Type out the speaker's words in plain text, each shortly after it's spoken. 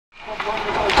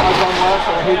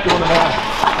I hate doing that.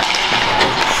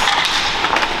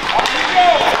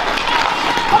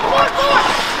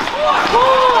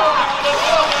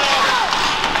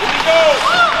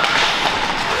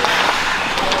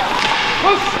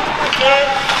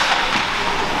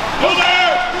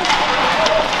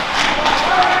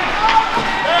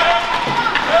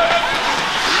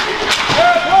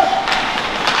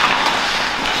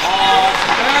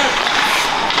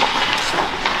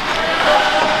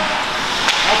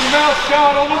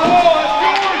 Shot on the wall, that's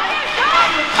yours!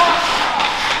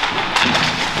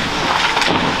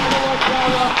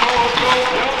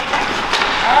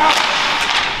 Out!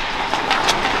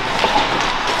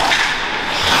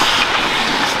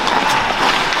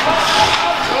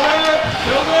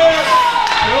 Still there!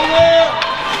 Still there!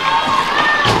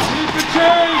 Keep the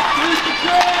change! Keep the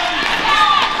change!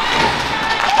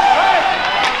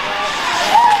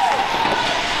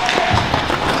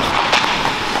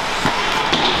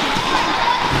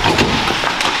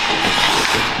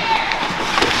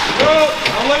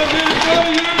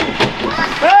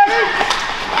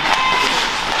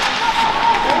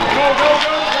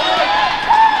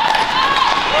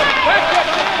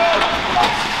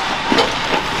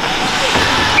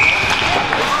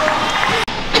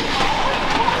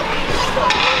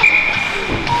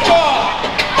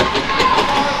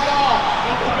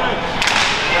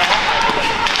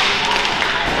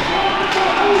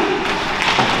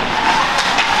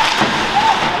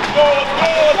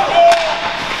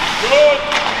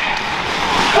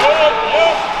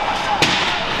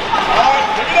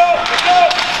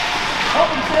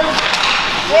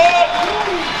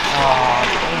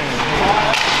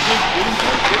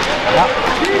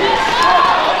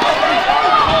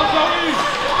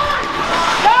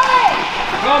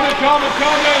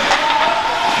 Coming!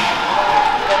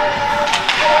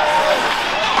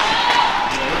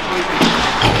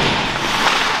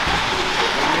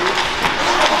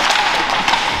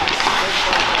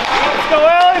 Let's go,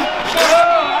 Alan!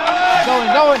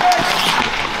 Going!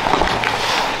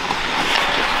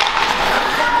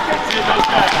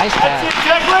 Nice pass. That's it,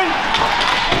 Declan!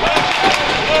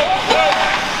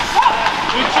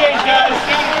 Good change, guys.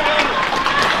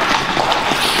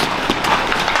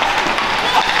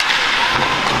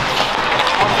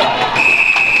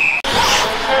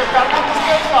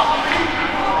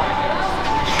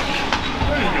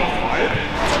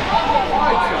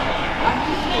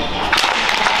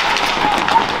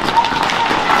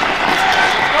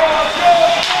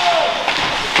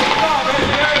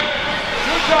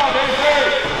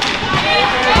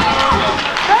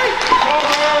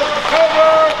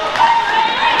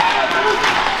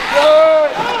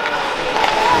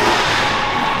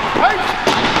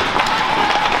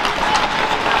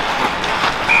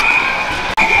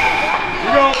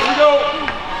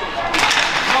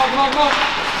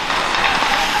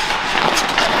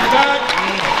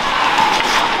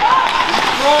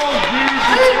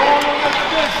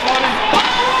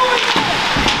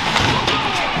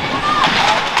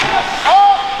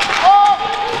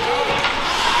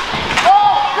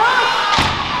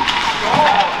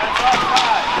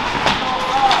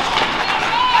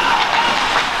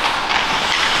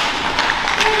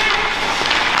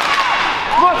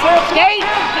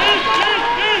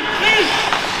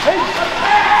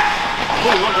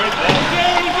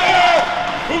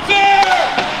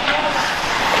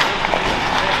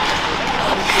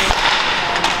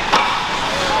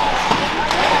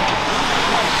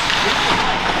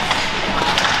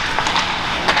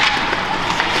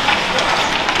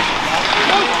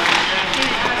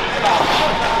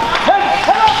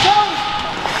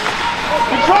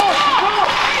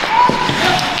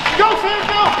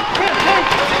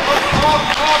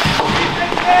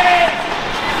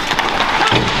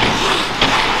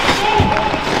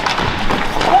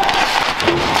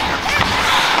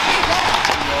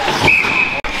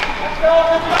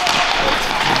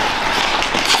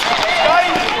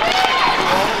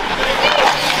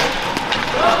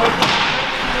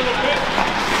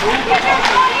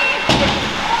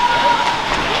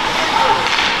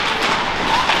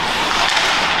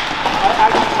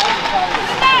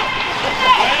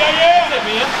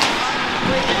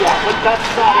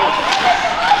 That's not it.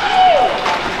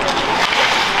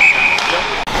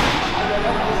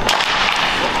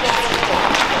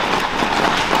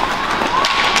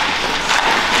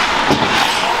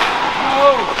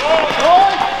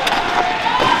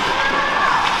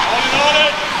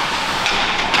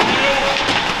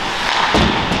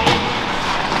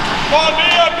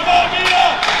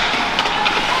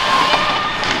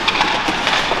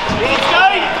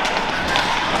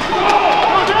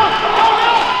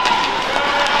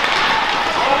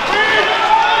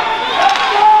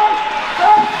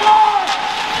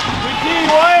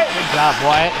 job,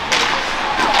 Wyatt.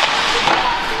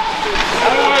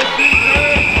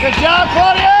 Good job,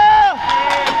 Claudia!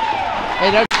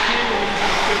 Hey, that's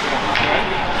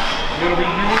It'll be you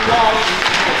and Wyatt.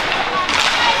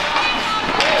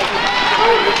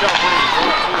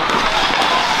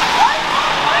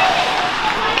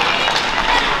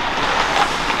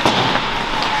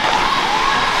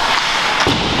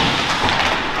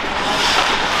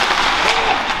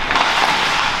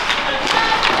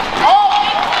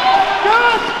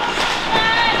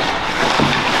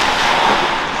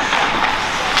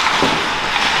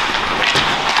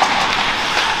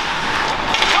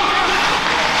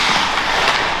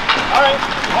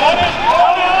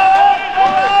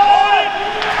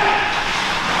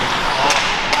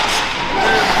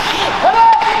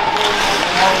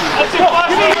 Good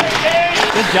job,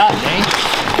 good job, Dane.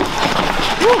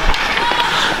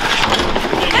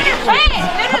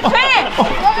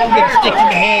 Don't get stick in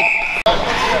the head.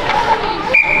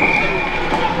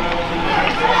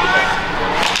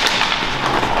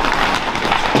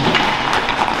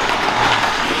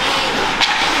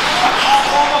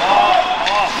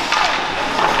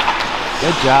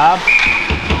 Good job.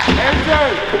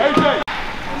 AJ!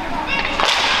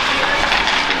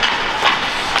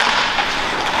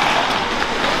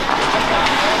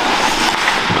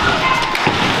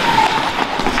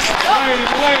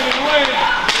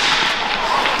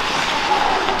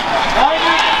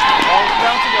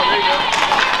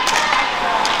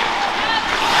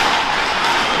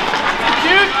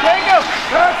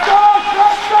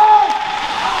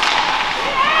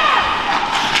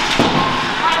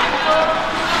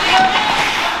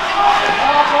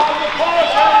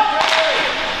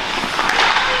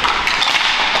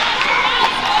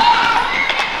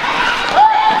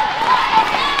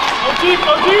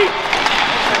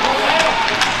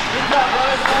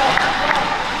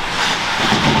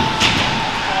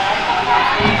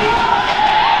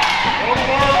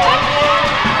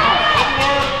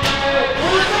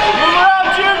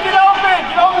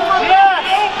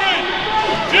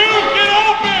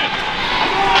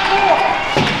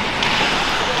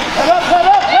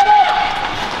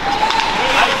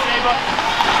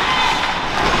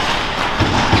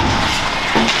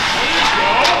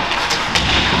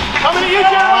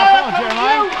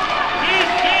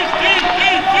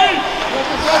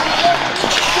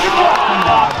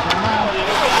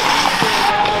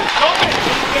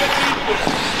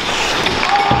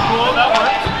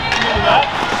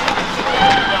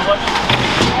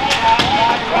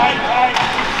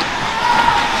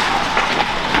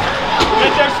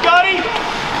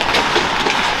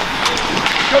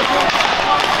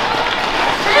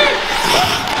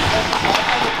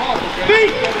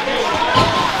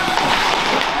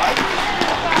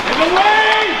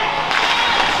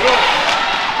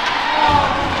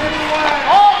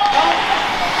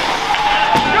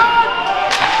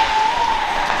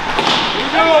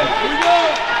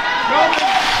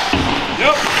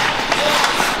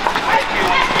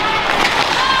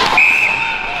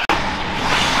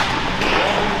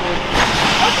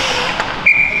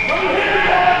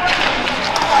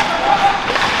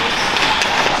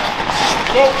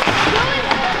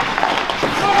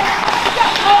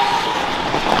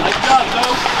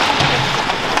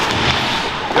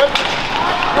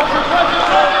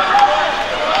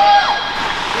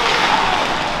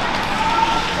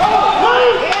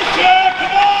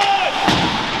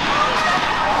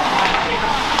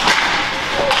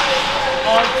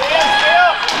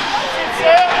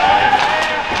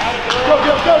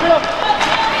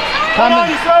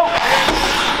 Coming.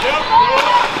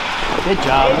 Good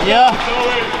job, yeah.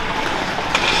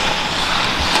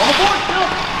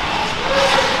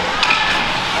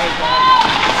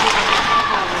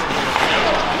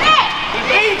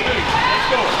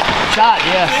 Shot,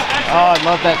 yes. Oh, I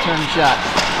love that turn shot.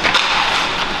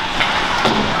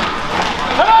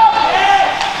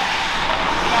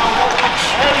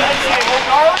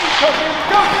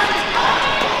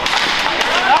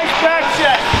 Nice back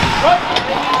check.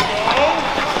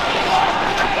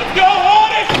 Let's go,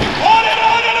 on it! On it,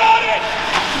 on it, on it!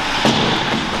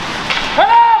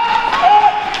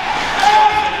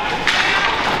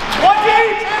 One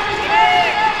deep!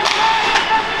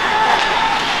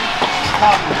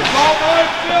 He's all by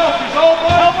himself. He's all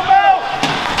by himself. Help him out!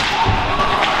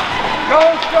 Go,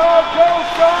 Scott! Go,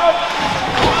 Scott!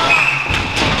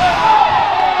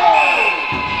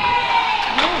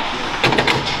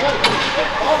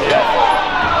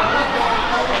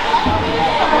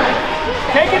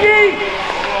 Take a knee!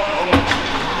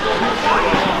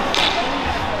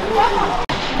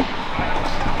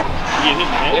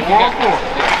 If you got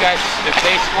guys, if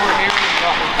they score here, you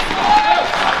got one.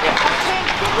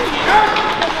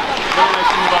 One nice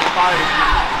thing about fire is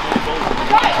you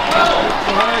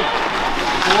so hey,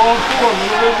 4 on 4, a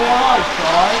little bit more ice,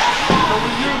 alright? So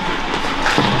we use it.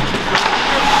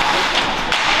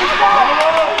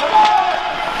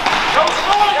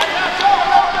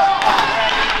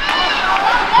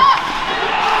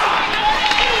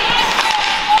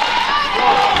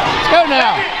 Let's go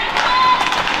now.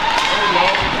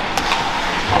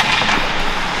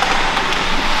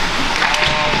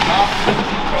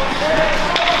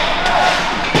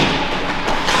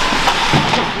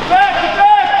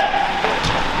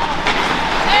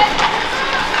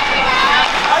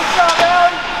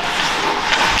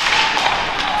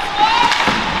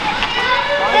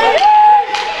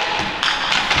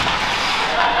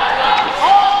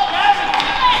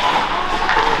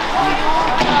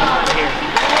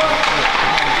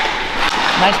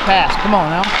 Nice pass. Come on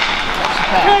now.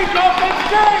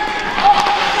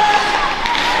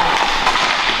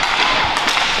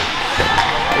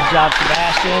 Good job,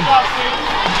 Sebastian.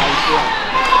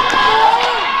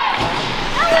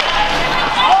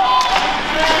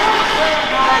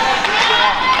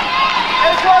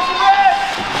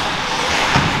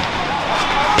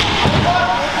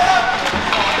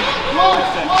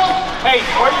 Hey,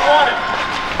 where you want it?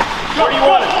 Where you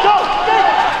want it? Go!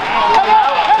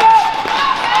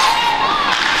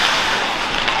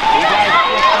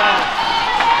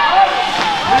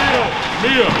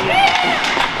 Mia.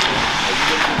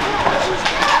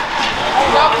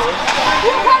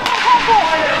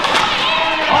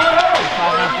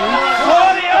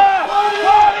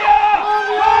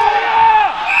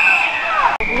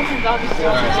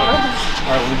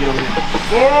 Alright, we get over here.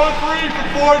 4 on 3 for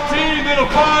 14, then a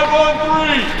 5 on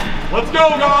 3. Let's go,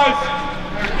 guys.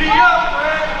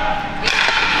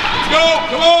 Let's go,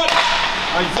 come on.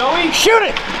 Alright, Zoe, shoot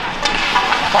it!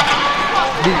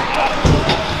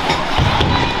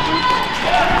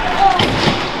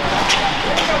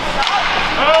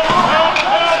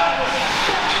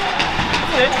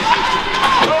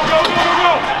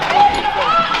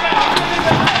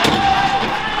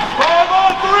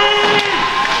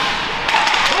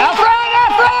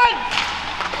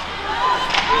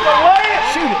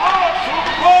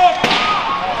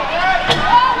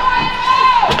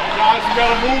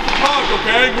 Move the puck,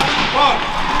 okay? Move the puck.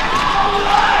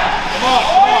 Come on,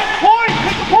 come on. Point!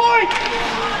 Hit the point!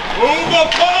 Move the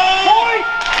puck! Point!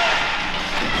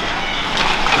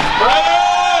 Spread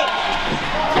out!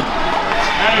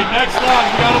 Hey, next line,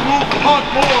 we gotta move the puck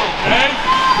more, okay?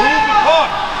 Move the puck.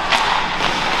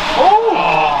 Oh!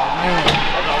 Man.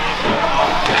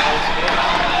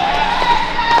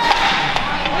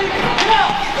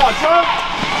 Come on, John!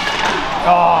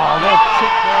 Oh, that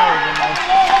trick there was nice.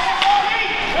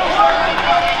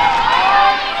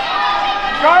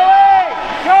 Charlie!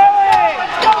 Charlie!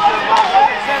 Let's go!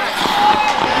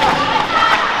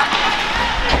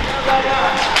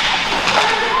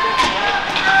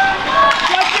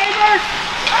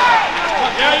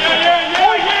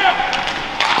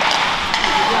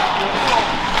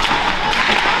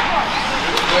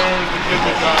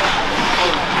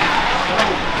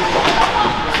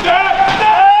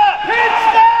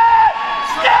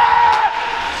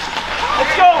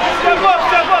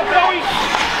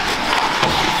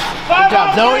 Good job,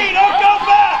 Zoe. Don't go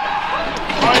back!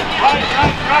 Right.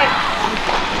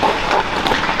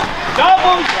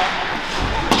 Double!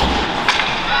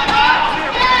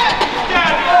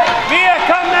 Mia,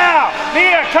 come now!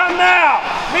 Mia, come now!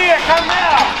 Mia, come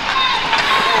now!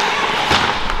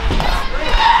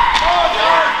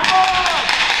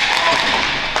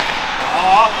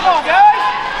 Come on, guys!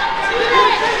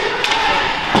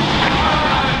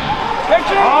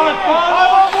 Picture! Let's go!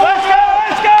 Let's go!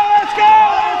 Let's go! Let's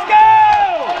go!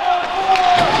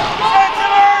 Sense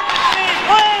of urgency,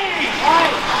 please!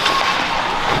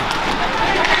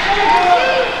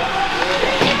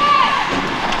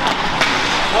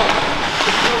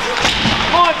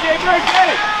 Come on, Jay, break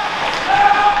it!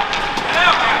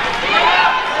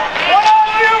 One on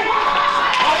you!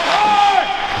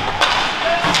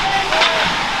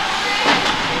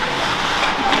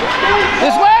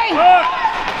 This way!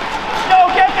 Go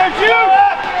get their juice!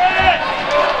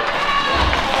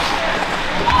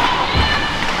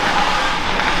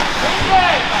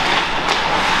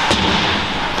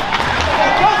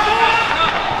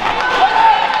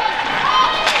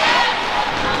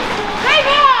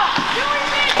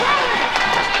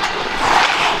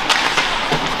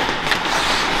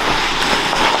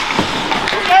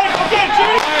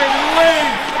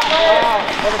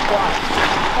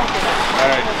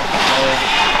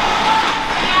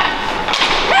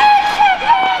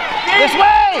 This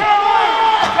way!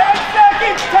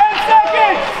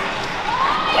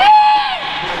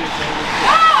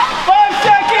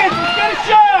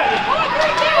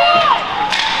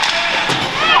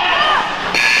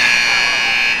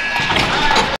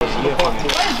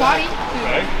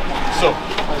 Okay? So,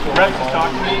 Rex is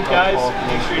talking to me, guys.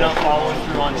 Make sure you're not following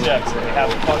through on checks. If they have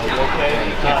the puck, you're okay.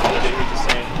 If not, he's just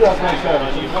saying. He doesn't have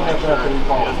the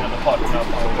puck.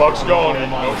 The puck's gone in,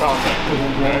 no contact.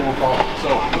 Okay?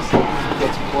 So,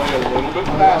 let's play a little bit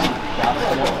faster.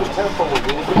 The tempo a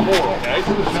little bit more, okay?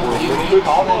 We're a little bit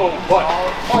slow, but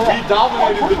we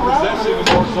dominated the possession in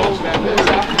our zone that minute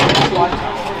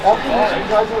after you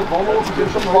guys are vulnerable to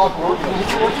get some puck work.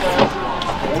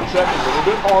 We'll check a little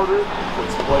bit harder.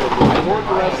 Let's play a little more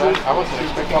aggressive. I wasn't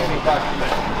expecting anything back from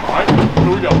that. Alright,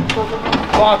 here we go.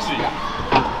 Foxy.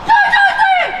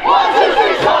 1, 2,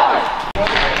 3, start!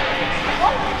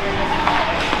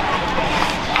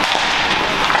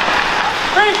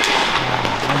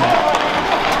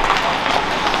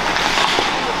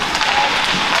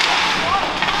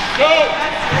 Go!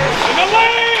 In the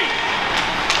lane!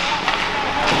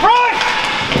 Front!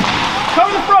 Come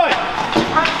to the front!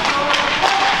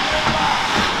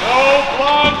 No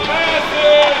block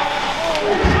passes!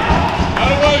 Out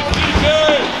of way, CJ!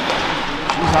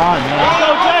 He's on, man.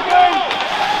 Go, Jackie!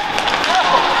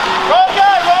 Run,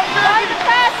 guy! Run,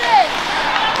 Passes!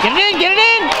 Get it in, get it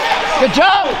in! Good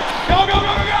job! Go, go,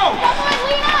 go, go, go!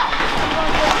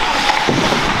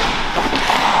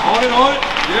 On it,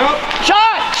 yep!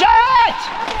 Shot! Shot!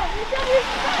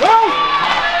 Go!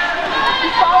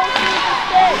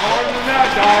 Harder than that,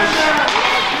 guys.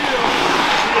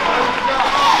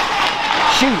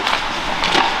 Shoot!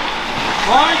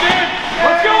 Find it!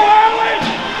 Let's go, Alan!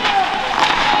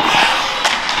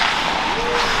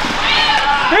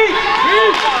 Heat!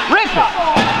 Heat! Rip it!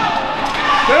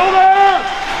 Still there!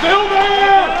 Still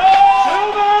there! Still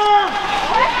there!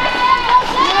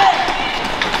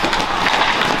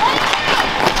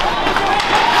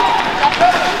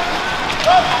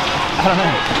 I don't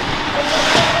know.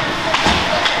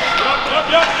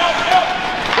 Yep.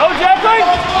 Go, Jeffrey!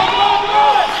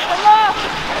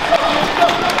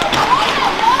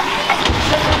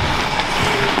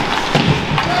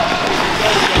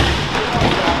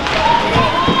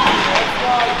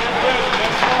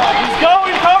 He's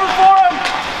going, cover for him!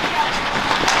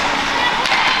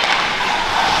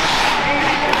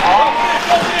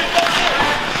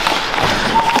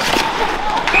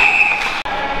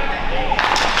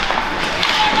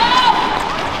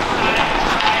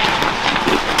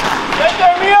 Get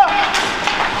there, Mia!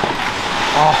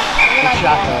 Oh, good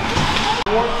shot though.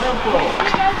 More tempo.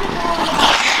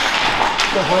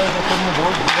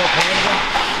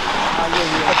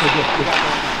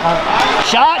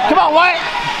 Shot! Come on, Wyatt!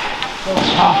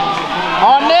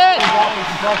 On net!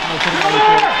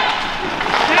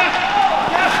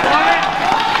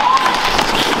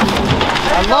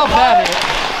 I love that hit.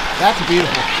 That's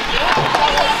beautiful.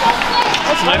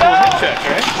 That's a nice little hip check,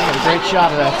 right? That was a great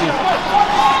shot of that too.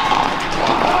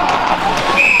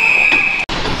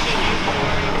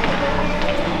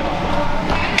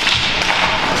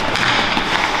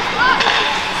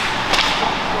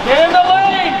 Get in the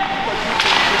lane!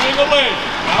 Get in the lane.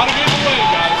 How to get in the lane,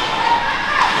 guys.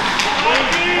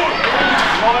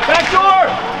 Back door!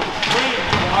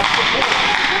 Watch the point.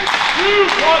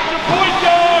 Watch the point,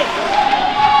 guys!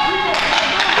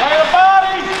 Right the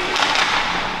body!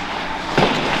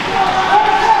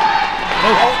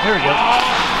 Oh, there we go.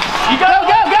 You got Go,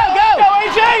 go, go, go! Go,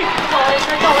 AJ! Go,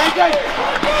 AJ!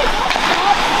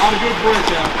 Not a good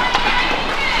breakdown.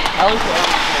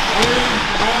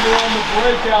 Remember on the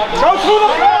breakout. Go to the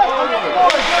front!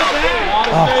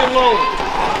 Not stay low.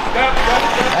 Go!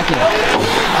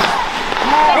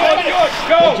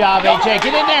 Good job, AJ.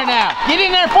 Get in there now. Get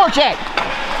in there, forecheck.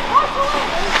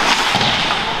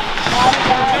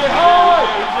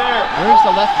 Where's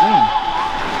the left wing?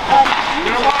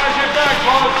 Get back,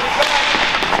 Bob.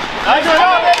 Get back.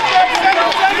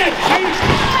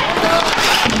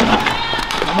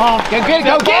 Come on. Go get it.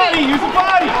 Go get it. Use the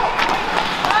body.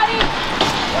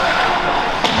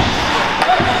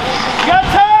 You got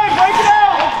time. Break it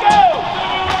out. Let's go.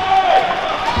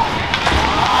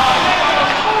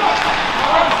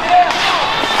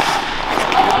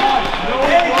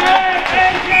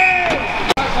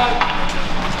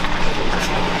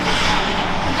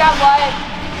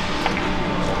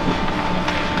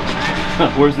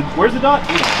 Where's the dot?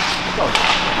 Here we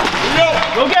go.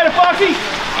 Go get it, Foxy.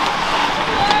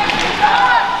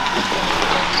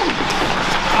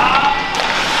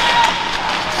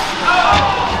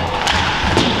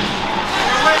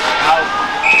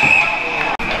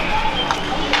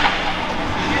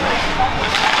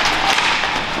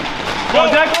 Go,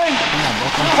 Declan.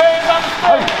 Hands on the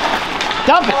stick.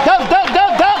 Dump it. Dump.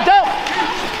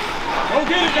 Go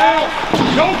get it now.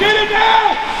 Go get it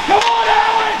now. Come on,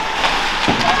 Alan.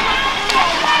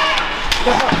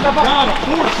 Got a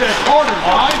forecheck harder,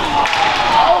 guys.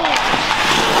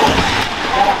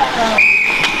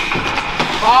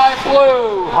 High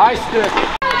blue, high stick.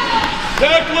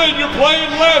 Declan, you're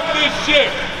playing left this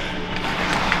shift.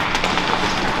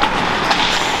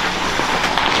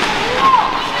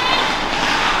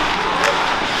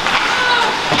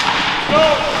 Go,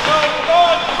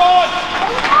 come on.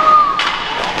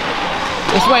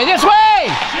 This way, this way!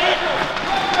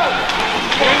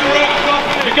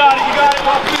 You got it,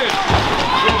 walk in.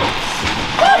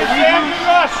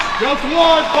 Just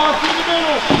one, box in the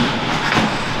middle.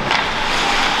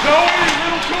 Zoe, a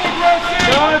little too aggressive.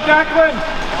 Got it, Declan.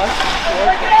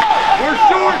 We're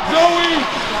short, Zoe.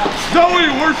 Zoe,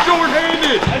 we're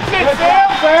short-handed. That's it,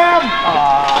 Sam.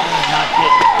 Not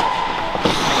get.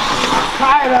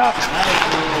 Tie it up.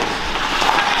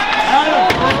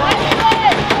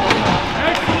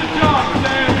 Excellent job,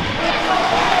 Sam.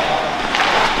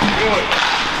 Good.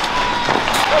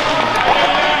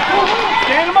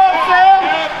 Stand him up, Sam.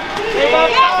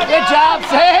 Good job,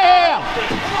 Sam!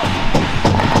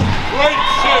 Great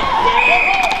shift, Sam.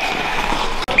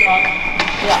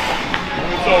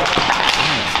 It's over.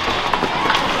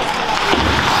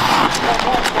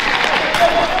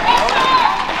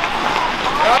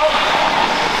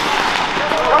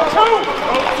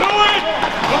 Go to it!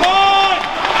 Come on!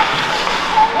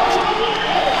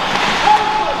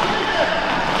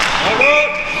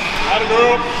 Out of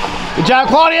girl. Good job,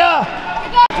 Claudia!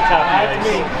 Okay.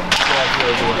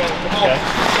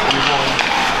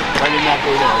 Right in that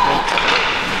go there,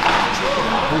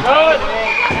 okay?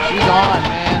 She's on,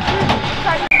 man.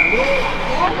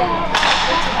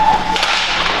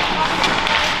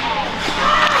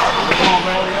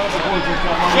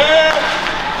 Sam,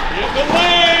 get the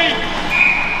lead.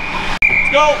 Let's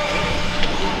go.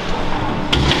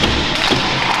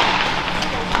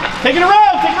 Take it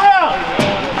around, take it around!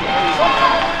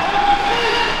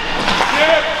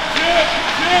 Chip.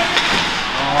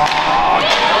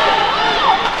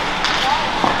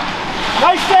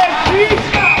 Nice save, Pete!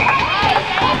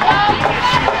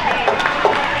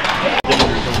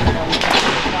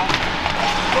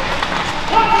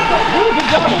 Really good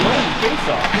job of winning the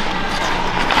face-off.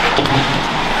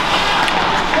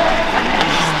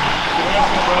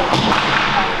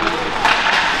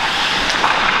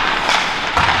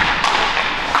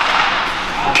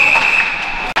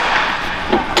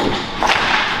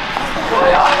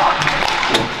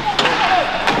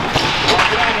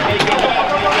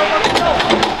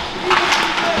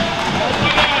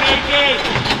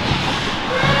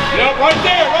 Yep, right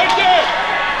there. Yep.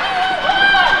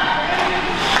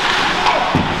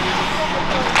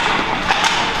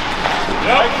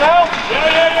 Right now?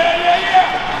 Yeah.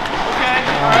 Okay,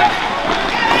 all right.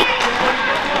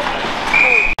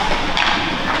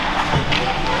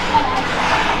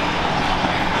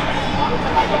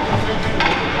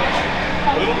 A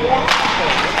little more.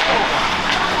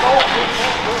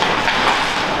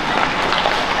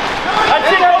 That's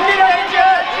it, go get it,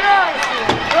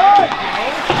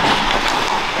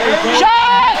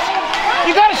 Shot!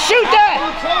 You gotta shoot that!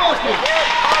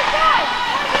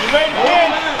 You ready to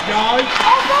win? Guys.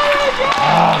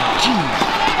 Oh, jeez.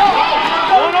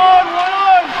 One on!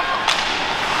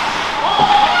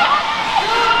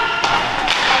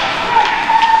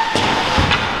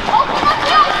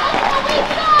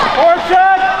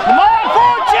 Forecheck! Come on,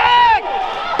 forecheck!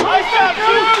 Nice job,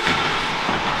 shoot!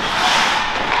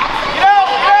 Get out!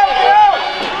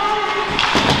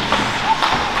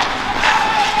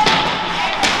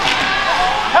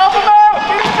 Help him out!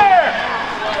 Get in there!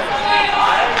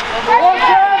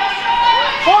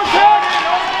 Forecheck!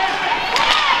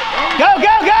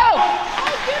 Go!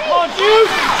 Come on,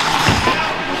 Juice!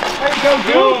 There you go,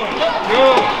 Juice!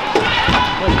 Good.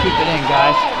 Let's keep it in,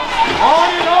 guys. On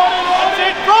it! That's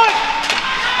it, front!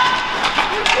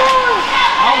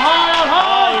 Out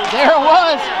high! There it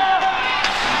was.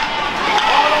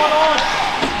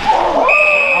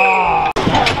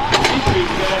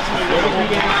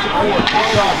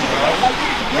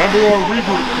 Remember our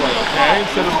reboot play, okay?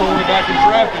 Instead of throwing it back in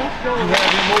traffic, you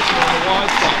have him open on the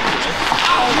wide side.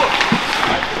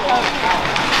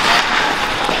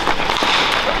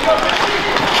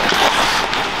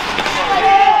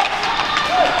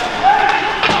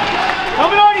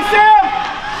 Coming on you, Sam!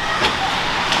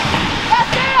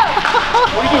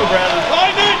 What are you doing, Bradley?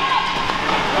 Find it!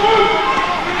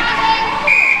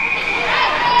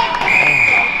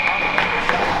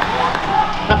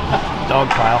 Dog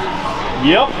pile.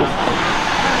 Yep.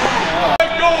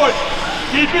 Keep going!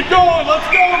 Keep it going! Let's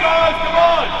go, guys! Come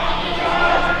on!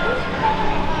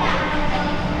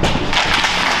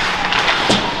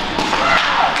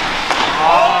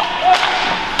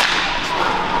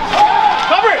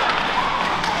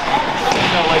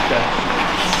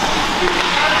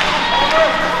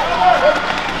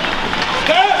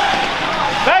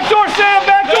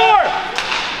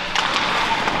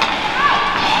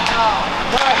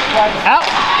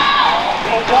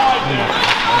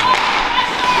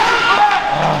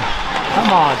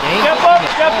 Come on, Dane. Step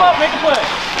up, make a play.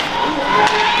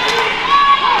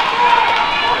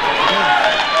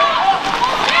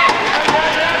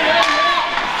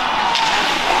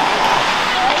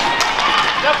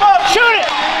 Step up, shoot it!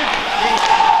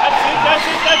 That's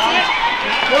it.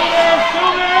 Still there!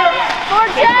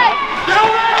 More Jack! Still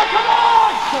there! Come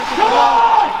on! Come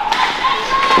on!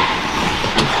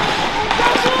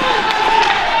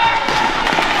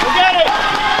 We'll get it!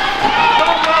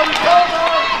 Come on!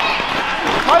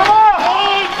 Cut him off!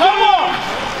 Come on!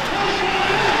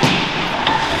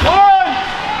 One!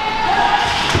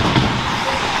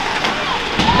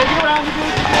 Take it around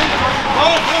again.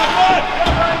 Come on!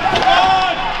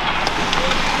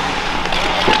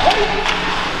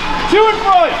 Two in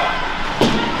front!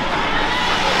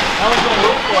 That was going a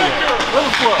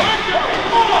little slow.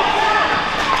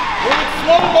 We're in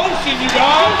slow motion, you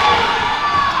guys!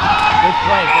 Good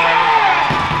play, boy.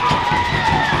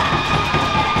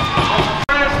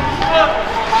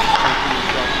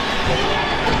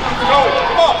 Go!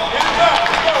 Come on! Get it back!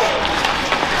 Go!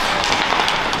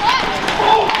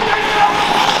 Oh!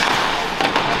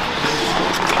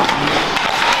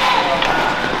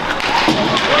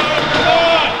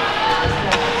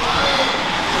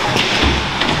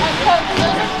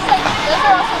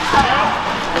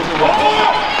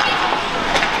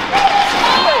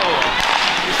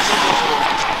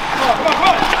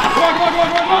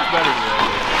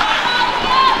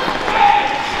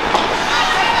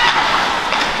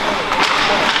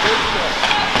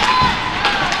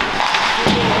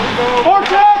 More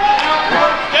check!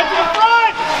 Get to the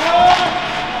front!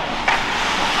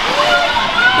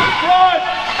 Front!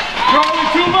 Charlie,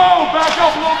 too low! Back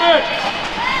up a little bit!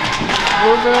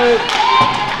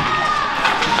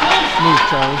 Move,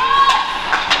 Charlie.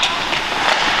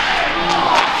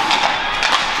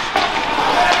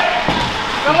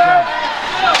 Come there!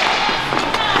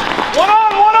 One on!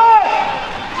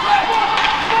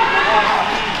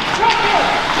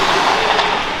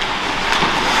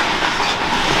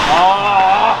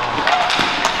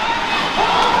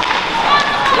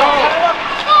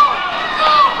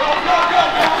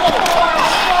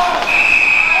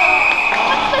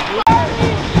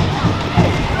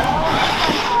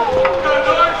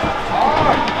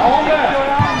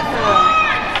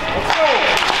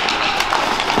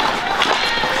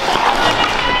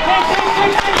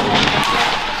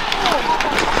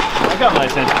 Got my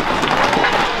attention.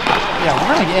 Yeah,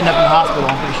 we're gonna end up in the hospital,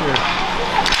 I'm pretty sure.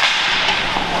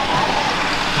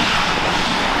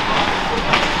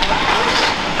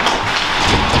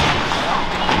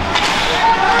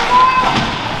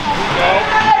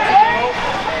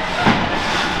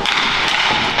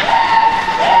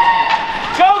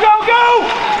 Go!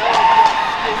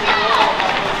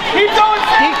 Keep going!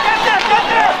 Get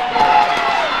there!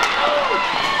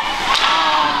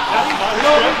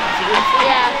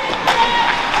 Yeah.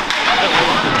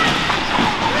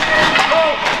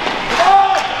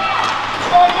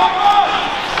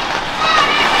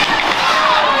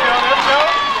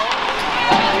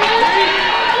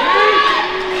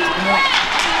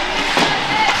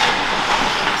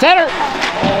 Center!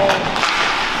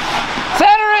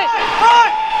 Center it!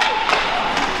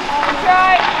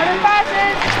 Try. 100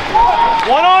 passes.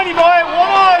 One on you, boy!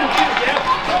 One on!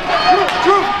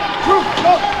 Drew!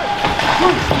 Go!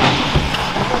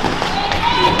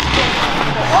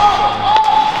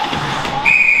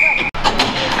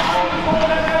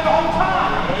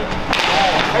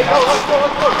 Hey, go! Let's go!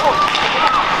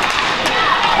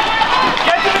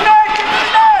 Get to the net!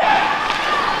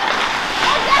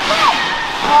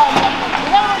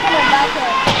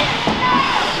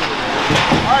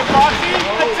 Alright, Foxy,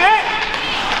 that's it!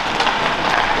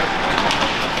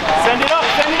 Send it up!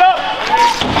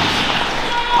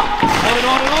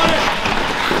 On it!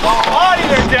 Body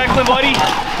there, Declan, buddy!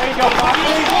 There you go, Foxy!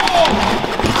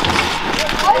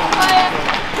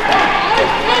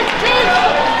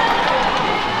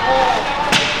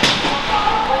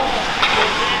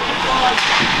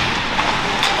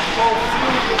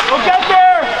 Go get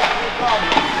there!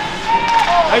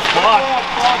 Nice block.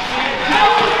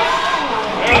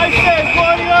 Nice save,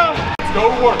 Claudia! Let's go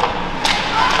to work.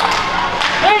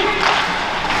 Hey!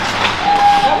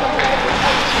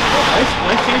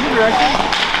 Nice change of direction.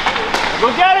 Go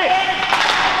get it!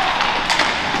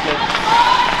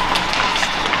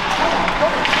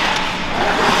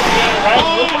 Right,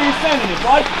 look where you're sending it,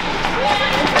 bud.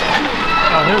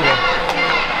 Oh, here we go.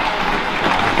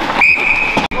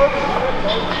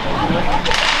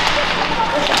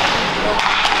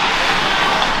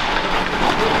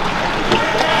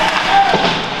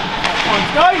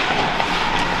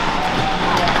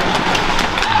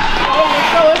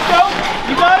 Let's go!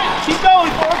 You got it! Keep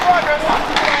going! Forward progress!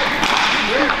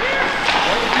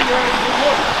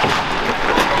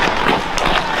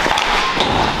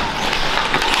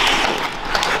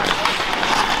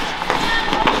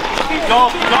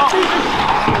 Go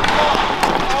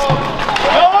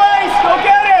Ace, go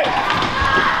get it!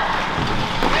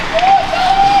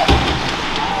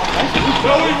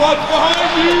 Zoe, what's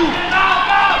behind you?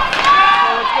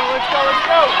 Let's go, let's go, let's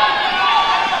go!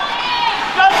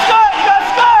 You got Scott, you got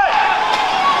Scott!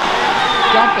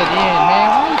 Dump it in, man.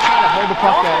 Why are you trying to hold the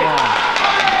puck that long?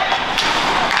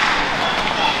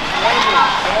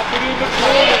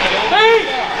 Hey!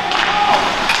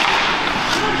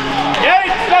 Get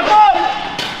it, step up!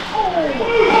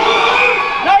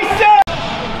 Nice set!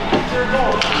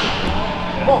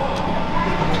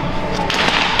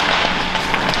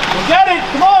 Go get it,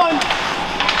 come on!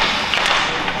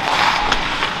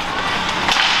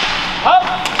 Up!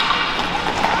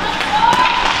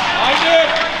 Find it!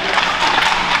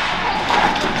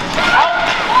 Out!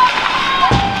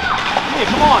 Hey,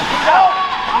 come on, get out!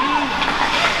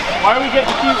 Why are we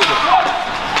getting cute with it?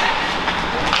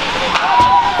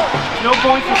 No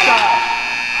points to stop.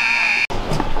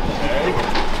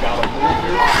 Gotta move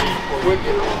your feet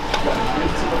quicker. Gotta get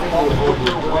to the middle of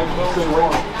your window.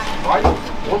 Right?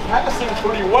 We're passing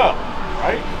pretty well,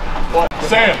 right? But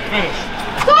Sam, finish.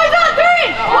 Boys on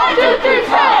 3! 1, 2, 3,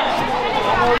 set!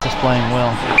 Just playing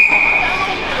well.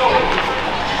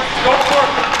 Go for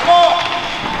it. Come on.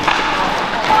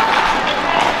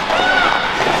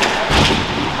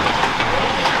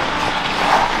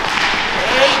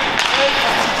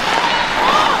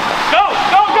 Go,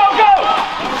 go, go, go!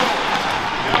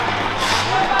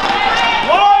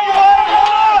 One!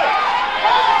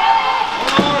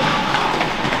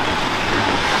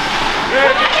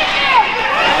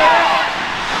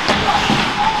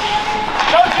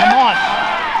 Come on.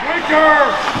 Quicker.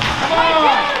 Come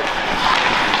on.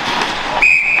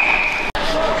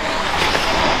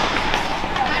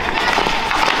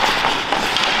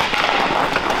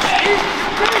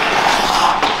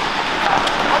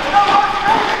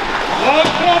 One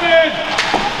coming.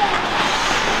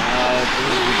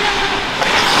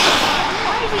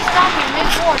 Why is he stopping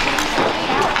mid-court?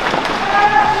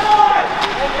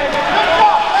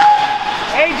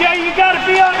 AJ, you gotta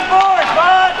be on the board,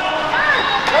 bud!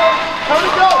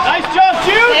 Nice job,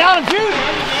 Jude! Stay on him, Jude.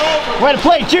 Way to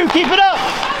play, Jude. Keep it up.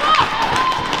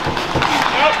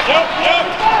 Yep.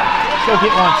 Let's go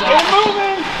get one. Get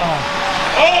moving!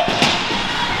 Up.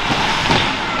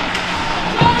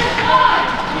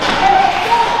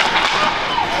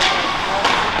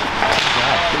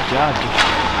 Good job, Jude.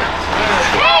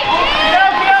 Get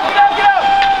out, get out, get out, get out!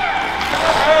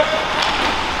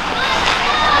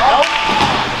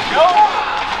 Go!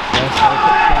 That's how they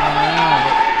keep coming around.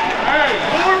 Hey,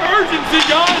 more urgency,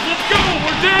 guys. Let's go.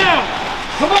 We're down.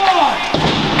 Come on.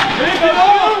 Pick it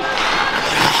up.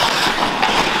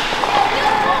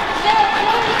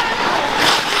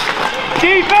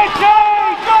 Defense! Go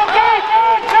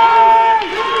defense!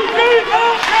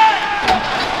 Defense!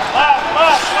 Left!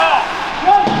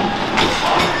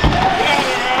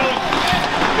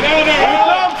 Get out there, Here Alan.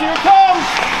 it comes, here it comes!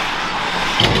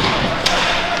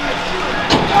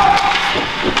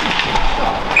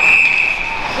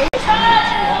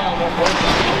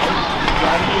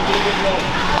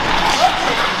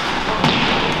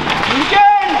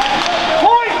 Again!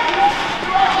 Point!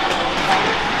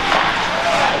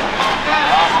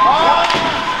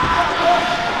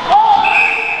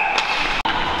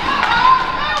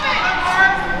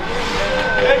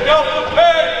 Pick up the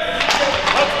pace.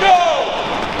 Let's go.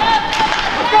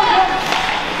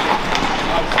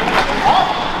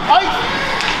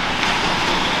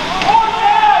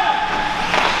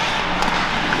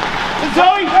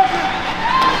 Zoe!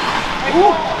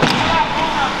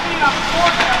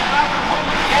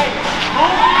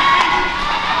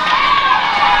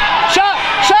 Shot!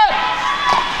 Shot!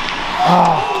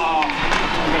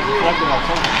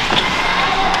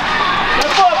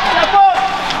 Step up! Step up!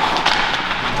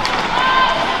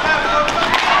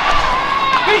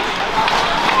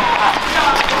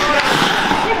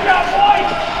 Good job, boys!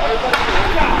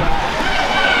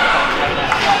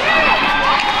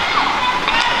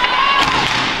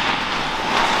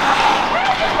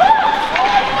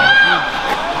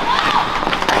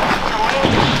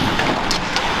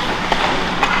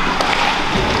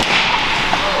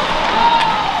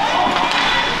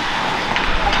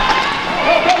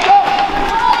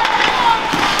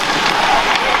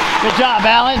 Good job,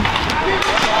 Alan.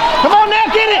 Come on now,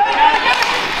 get it!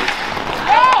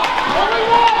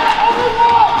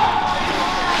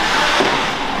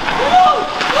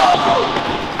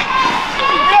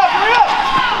 Hurry up!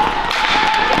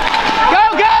 Go,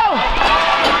 go!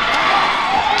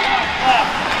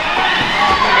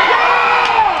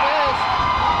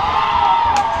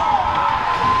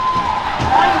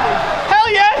 Hell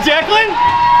yeah, Jacqueline!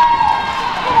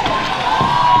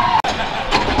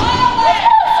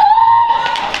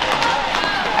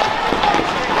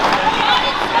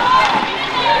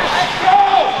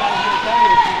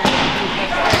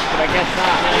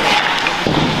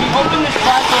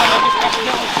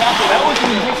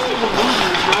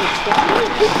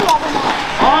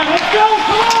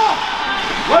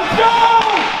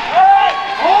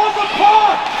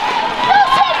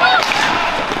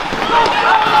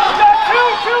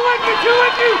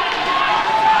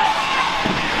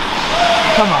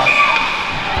 Come on.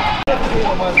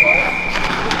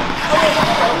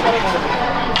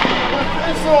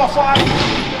 It's offside.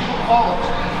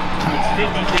 It's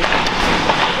 50-50.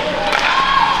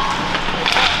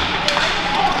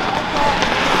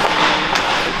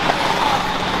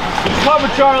 Cover,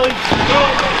 Charlie. Let's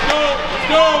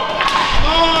go.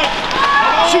 Come on.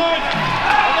 Shoot.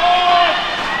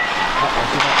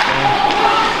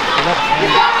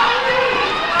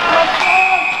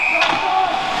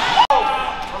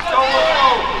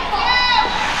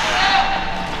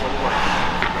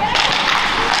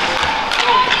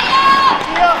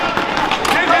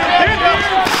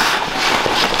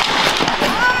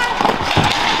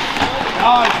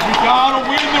 Guys, we gotta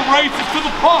win the races to the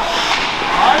puck. All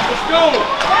right, let's go.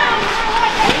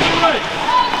 Win the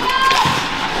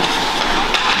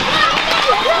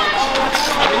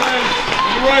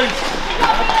race.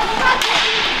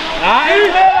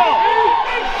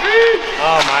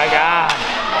 Oh my God.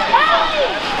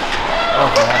 Oh,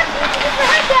 man.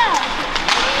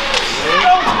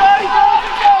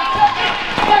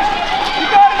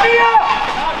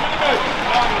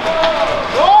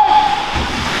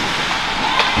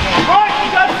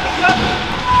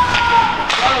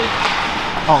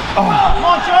 Oh. Come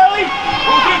on, Charlie!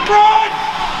 Who's in front?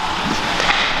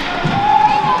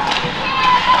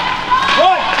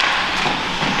 Run!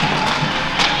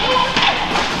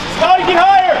 Scotty, get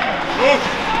higher! Look.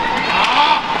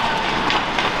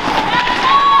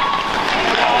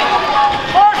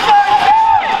 First side,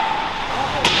 down!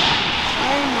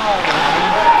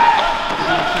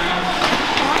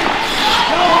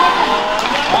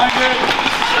 Find it.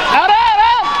 Out, out,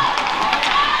 out!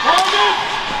 Find it.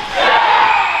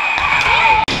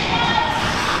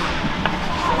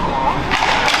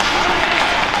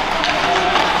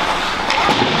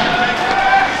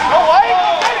 Go, White!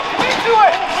 Get into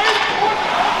it!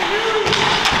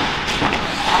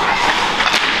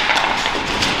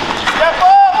 Step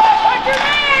up! Watch your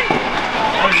knee!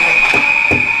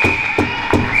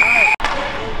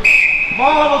 Come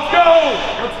on, let's go.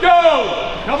 Let's go.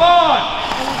 Come on.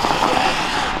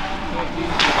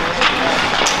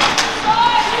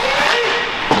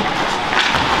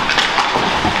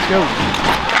 Go.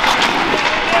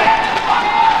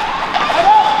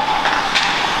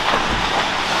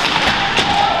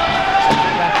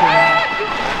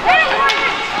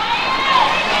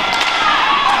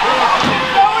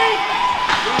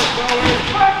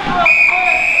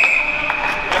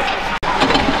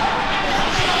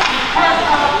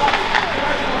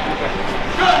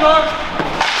 Good, Mark.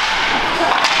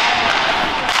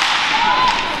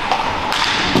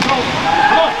 Go.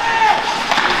 Come on.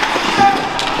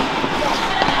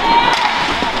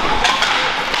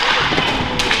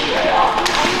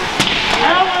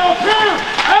 Alan up here.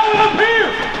 Alan up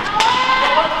here.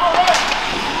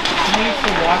 You need to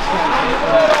watch that.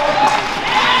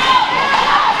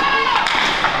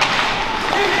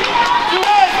 Two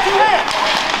hands!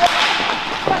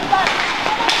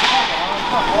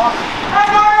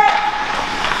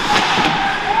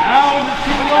 Alan is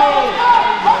too low.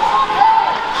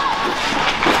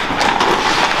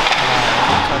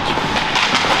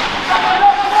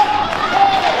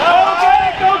 Go get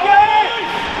it! Go get it!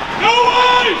 No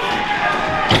way.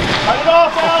 Cut it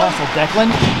off, Alan! Hustle, Declan.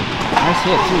 Nice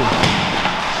hit, too.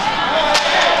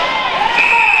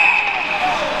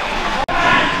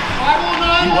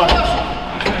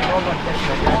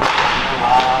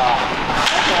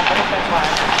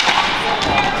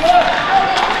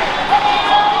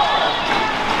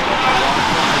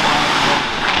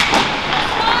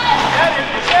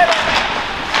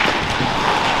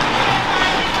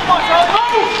 Come on, Charlie,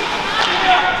 move!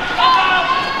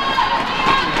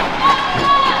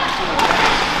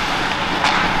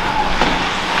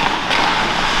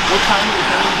 What time did the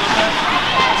Penguins look at?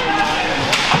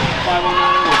 5:09.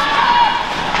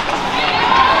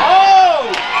 Oh!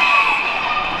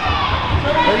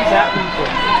 Where's that one for?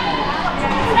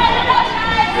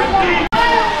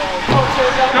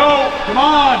 Go. Come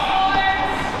on.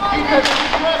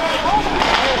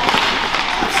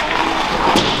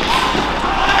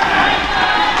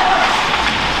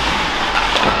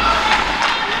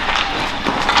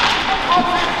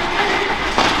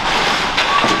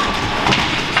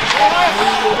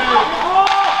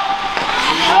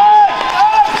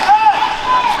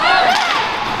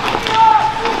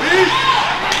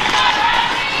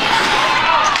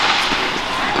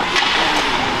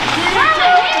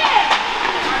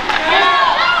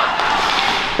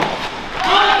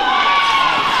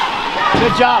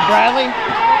 Good job, Bradley.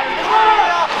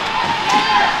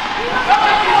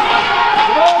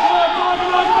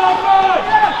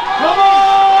 Come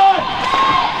on!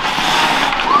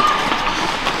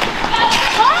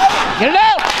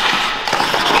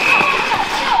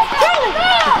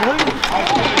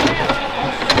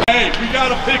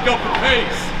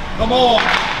 Come on.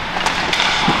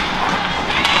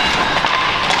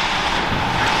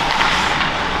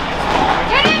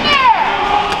 Get in there!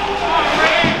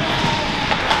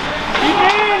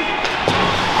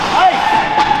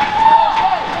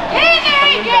 Get in there,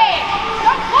 AJ!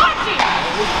 Stop watching!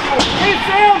 Hey,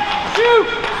 Sam! Shoot!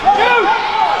 Shoot!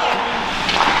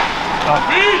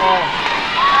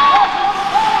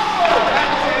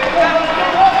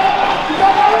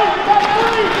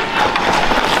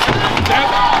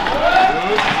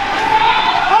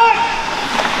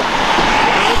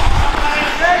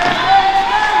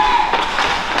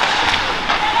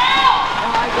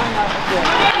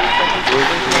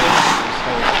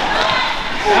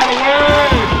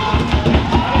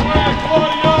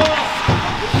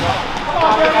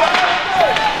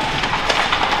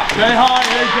 Stay high,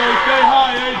 AJ. Stay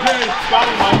high, AJ.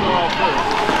 Scotty might go out first.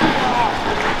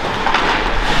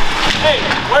 Hey,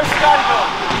 where's Scotty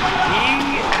going?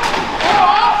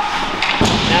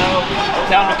 No,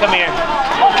 tell him to come here.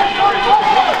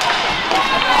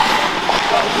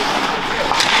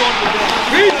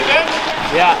 Reach!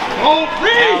 Yeah. Oh,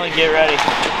 reach! Alan, get ready.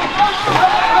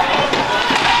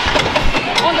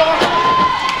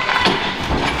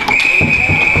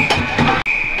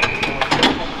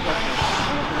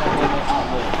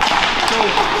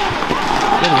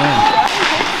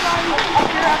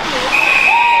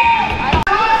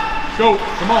 Go,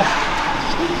 come on.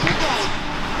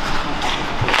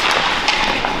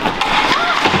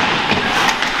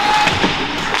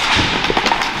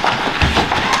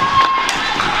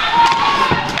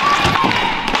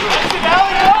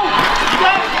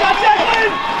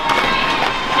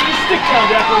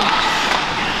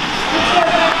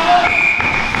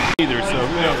 Either, so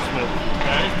who knows?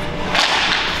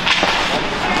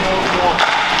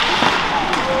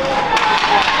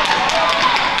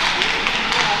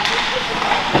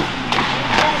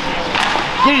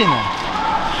 Get it in there.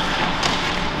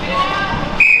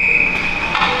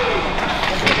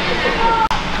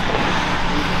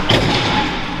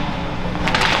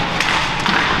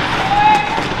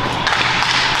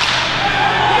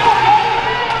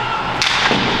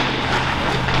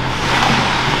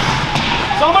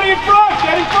 Somebody in front!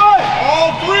 Get in front!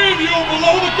 All three of you are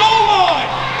below the goal line.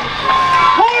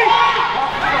 Point!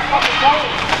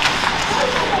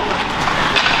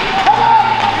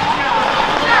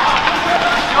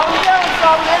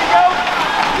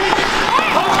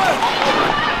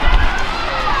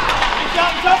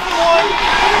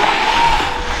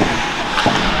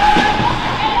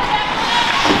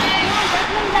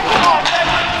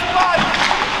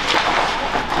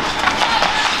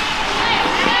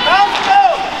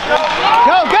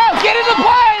 Go, go! Get in the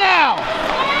play now!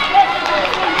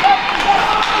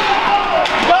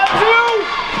 Got two!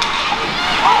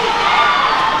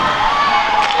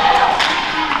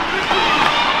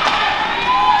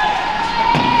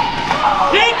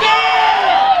 Get there!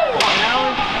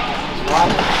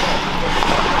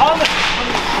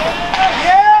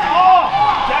 Yeah! Oh!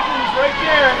 Declan's right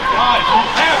there. Guys, you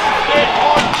have to stay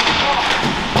on.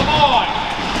 Come on.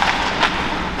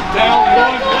 Down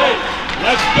one leg.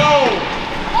 Let's go.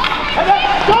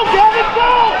 Go, Kevin,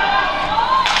 go!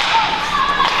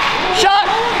 Shot!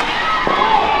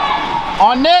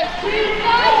 On net!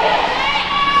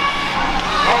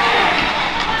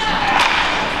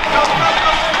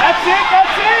 That's it,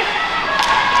 that's it!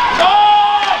 Go!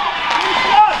 Good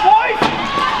shot, boys!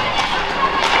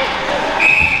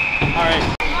 All right.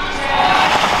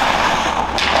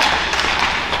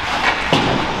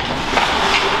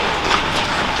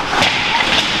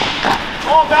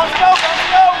 Oh, bounce, go, bounce,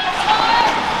 go!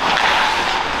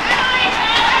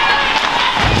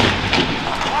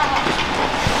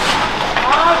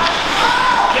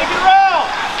 Take it around!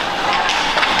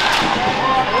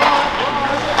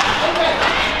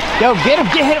 Go, get him,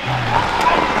 get him!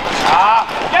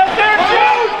 Get there,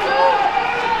 shoot!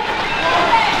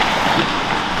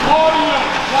 Claudia,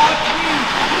 watch me.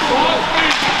 Watch me.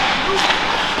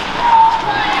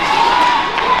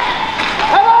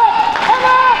 Come on! Come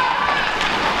on!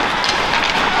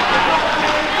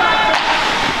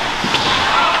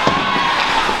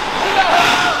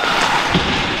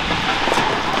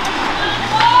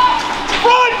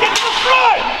 Front! Get to the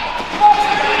front!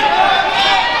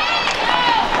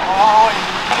 Oh, you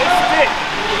missed it!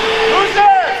 Who's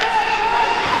there?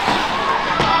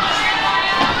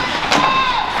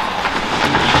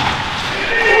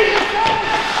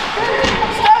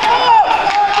 Step up!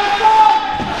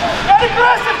 Get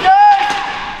aggressive, guys!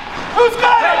 Who's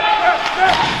got it?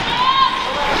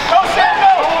 Go, Sam,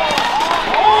 go!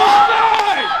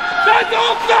 Offside! That's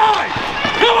offside!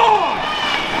 Come on!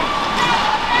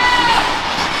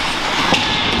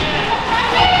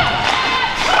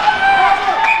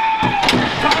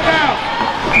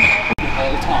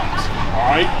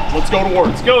 go to work.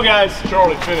 Let's go, guys.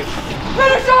 Charlie, finish.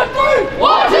 Finish on 3!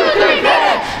 1, 2, 3,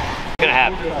 finish! Gonna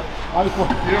happen. I just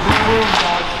want to give room,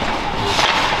 guys.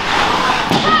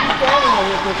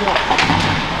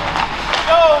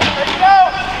 Go, ready to go.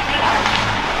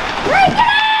 Break it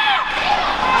out!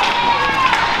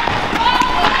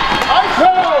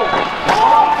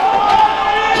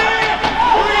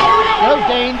 Go,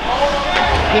 Dane.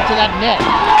 Get to that net.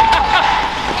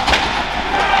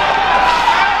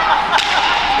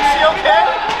 Is he okay?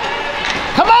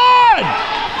 Come on!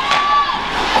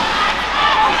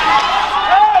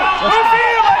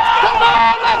 Come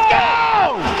on, let's go!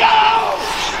 Go!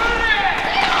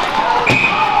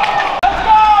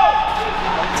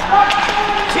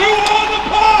 Two on the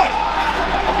puck!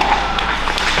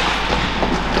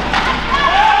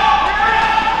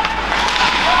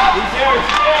 He's there,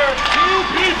 he's there. Two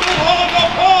people on the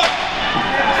puck!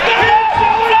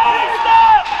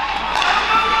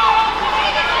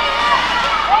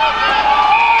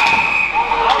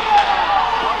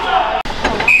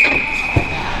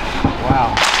 Wow.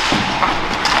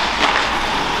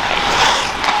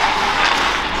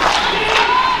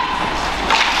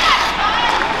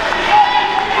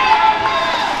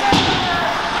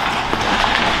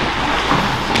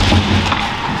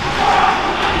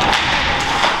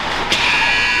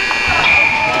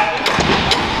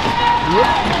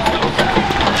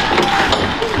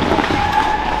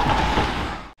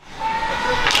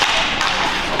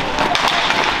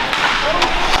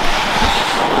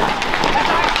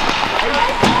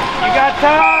 You got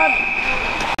time.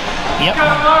 Yep.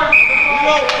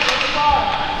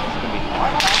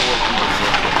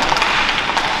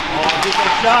 Get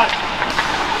that shot.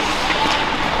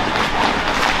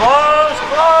 Close,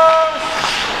 close.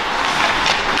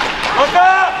 Look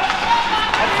up.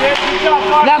 That's it. Good job,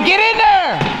 Mark. Now get in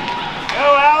there!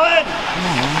 Go, Alan.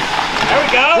 There we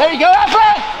go. There you go,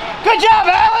 Alfred! Good job,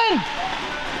 Alan!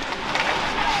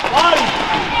 One.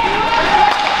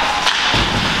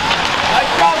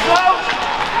 Nice job, Flo.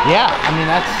 Yeah, I mean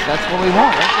that's what we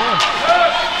want right there.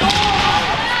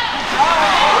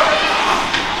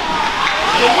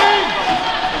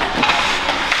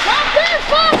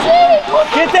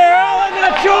 Get there, Alan.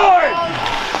 That's yours.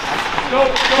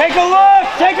 Take a look.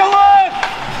 Take a look.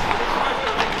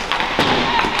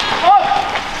 Up.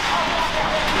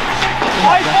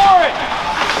 Fight for it.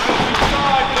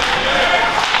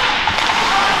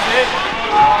 That's it.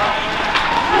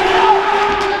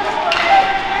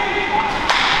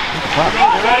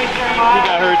 You ready, Jeremiah? He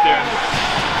got hurt there.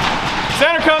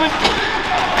 Center coming.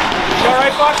 You all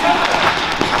right, Buxton?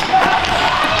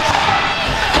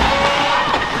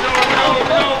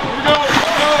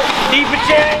 Deep a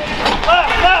change.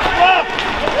 Left, left, left.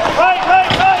 Right, right,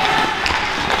 right.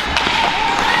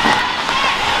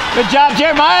 Good job,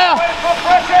 Jeremiah! Way to put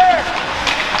pressure.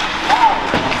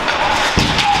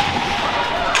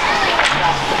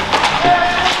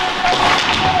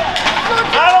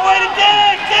 Not a way to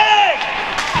dig, dig.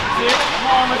 See it? Come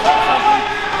on, let's do something.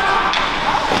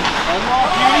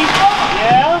 Beauty.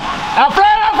 Yeah. Out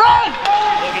front, out front!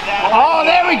 Look at that. Oh,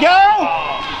 there we go!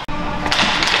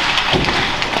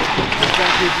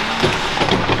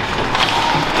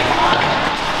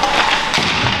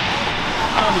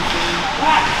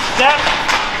 Step.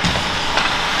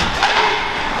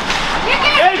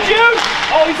 Get it, Jude.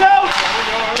 Oh, he's out.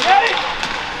 Get it.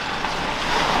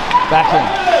 Backhand.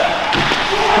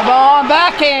 Come on,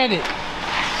 backhand it.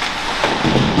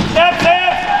 Step,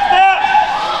 step, step.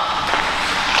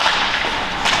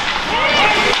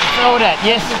 Throw that.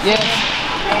 Yes, yes.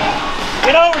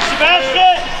 Get over,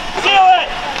 Sebastian. Seal it.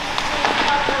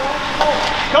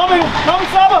 Coming, coming,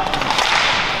 Saba.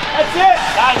 That's it.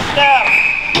 Nice step.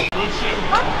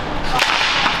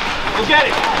 Go get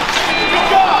it. Good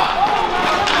job.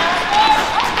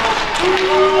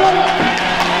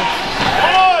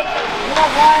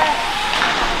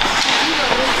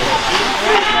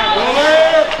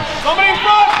 Somebody in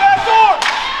front, back door.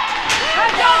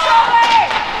 Let's go, Charlie!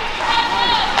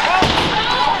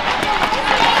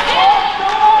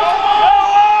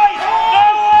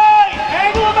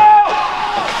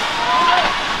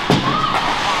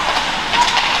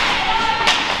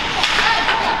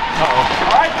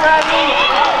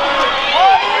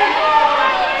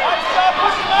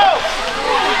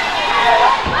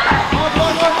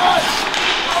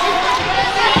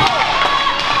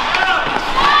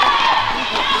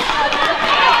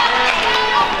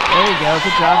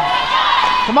 Good job.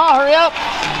 Come on, hurry up.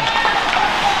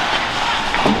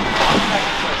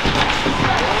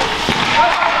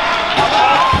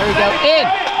 There we go. In.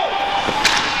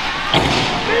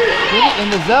 Get it in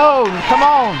the zone. Come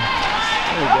on.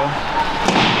 There we go.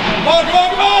 Come on, come on,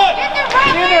 come on!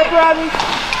 Get there, Bradley.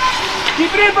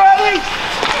 Keep it in, Bradley.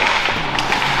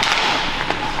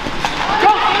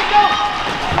 Go, let's go.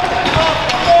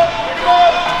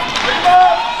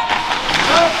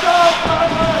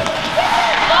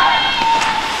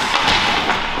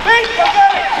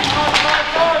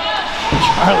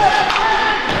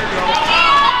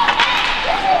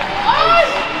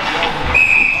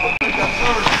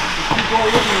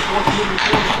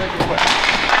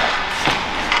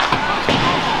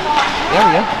 There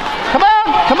we go. Come on!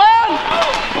 Come on!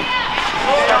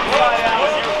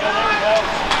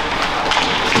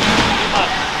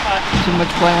 Too much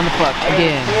play on the puck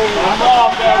again.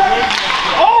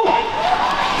 Oh!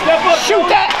 Step up. Shoot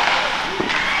that!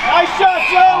 Nice shot,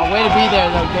 Joe. Oh, way to be there,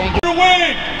 though, gang. Your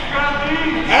wing!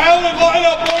 Allen, line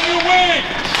up on your wing!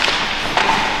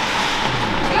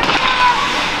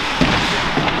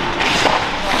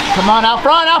 Come on, out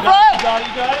front, out front! You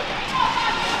got it.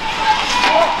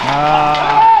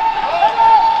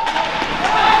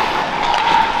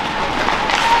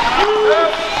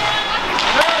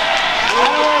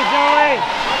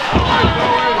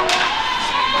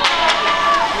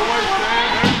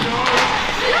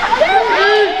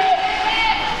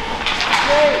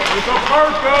 It's a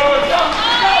first, good!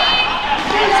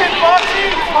 Decent, Foxy.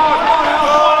 Come on,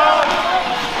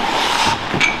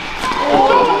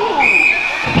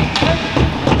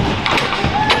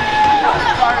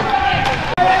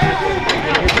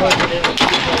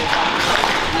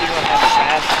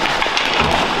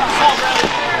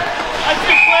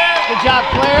 Good job,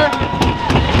 Claire.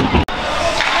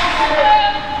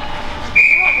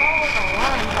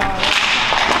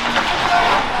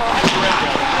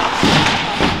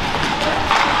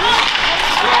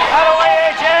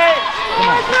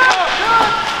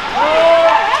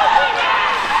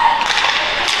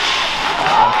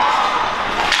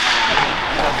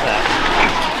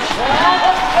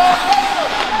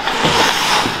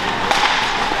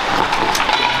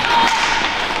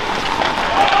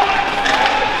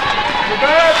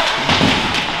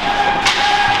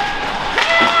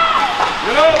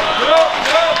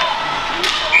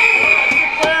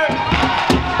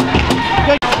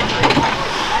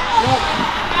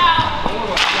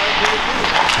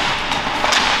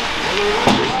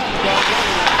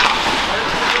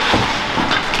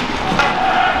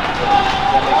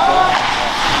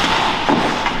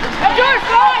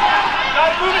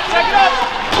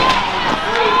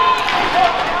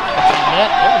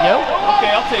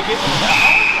 Okay, I'll take it.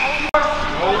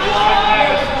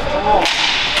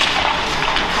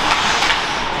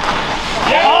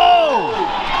 Oh!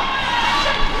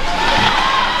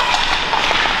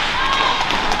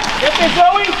 Get this,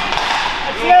 Zoe.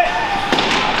 That's it.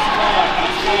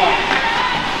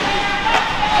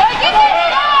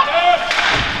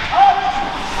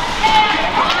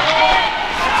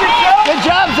 Good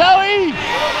job, Zoe!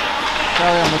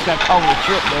 Sorry, I almost got called a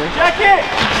trip there. Check it.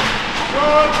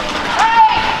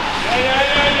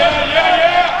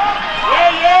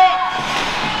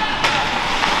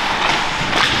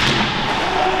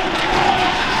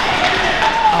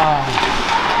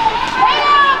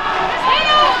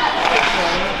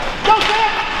 Go,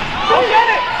 Sam. Go get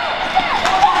it.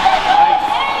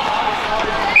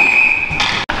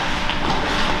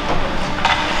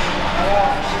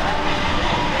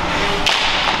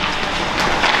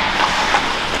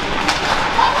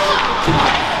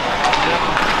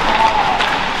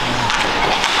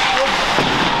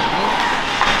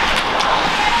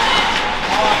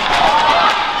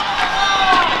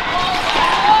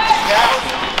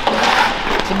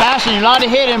 Sebastian, you're allowed to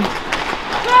hit him.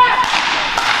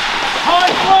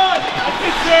 High front. That's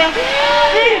it, Sam.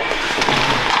 Beat it.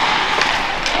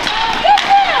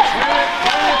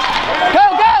 Go,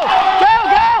 go! Go,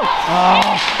 go!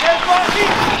 Oh. Get it, Foxy.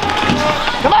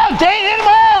 Come on, Dane, hit him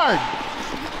hard!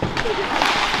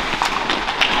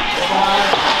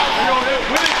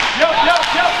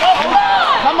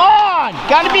 Come on!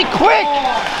 Gotta be quick!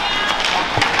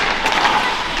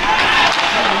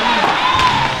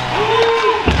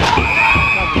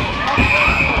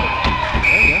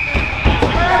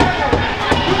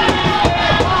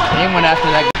 Dane went after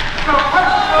that.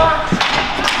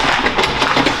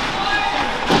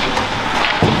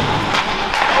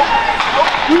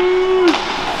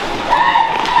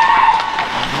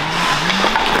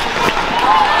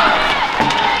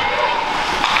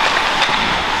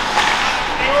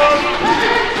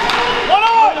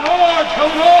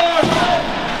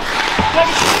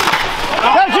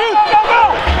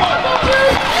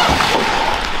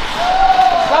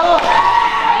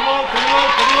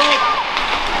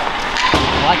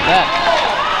 Like that.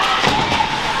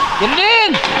 Get it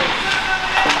in!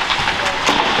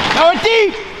 Throw it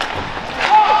deep!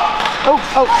 Oh,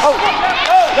 oh, oh.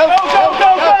 Go, go, go, go,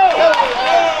 go.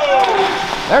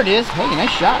 There it is. Hey, nice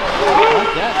shot. I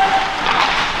like that.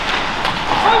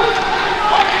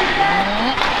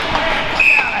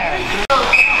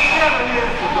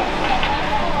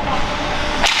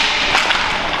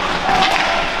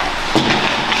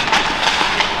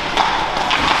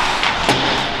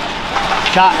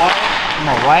 Shot. Come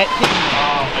on, Wyatt.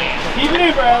 Keep it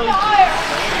in, Bradley.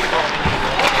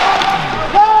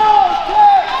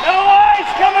 No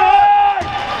ice coming hard!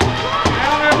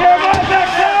 Get him on the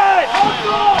backside!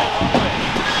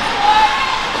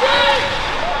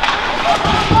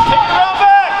 Take it around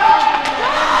back!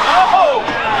 Oh!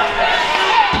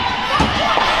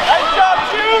 Nice job,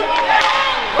 shoot!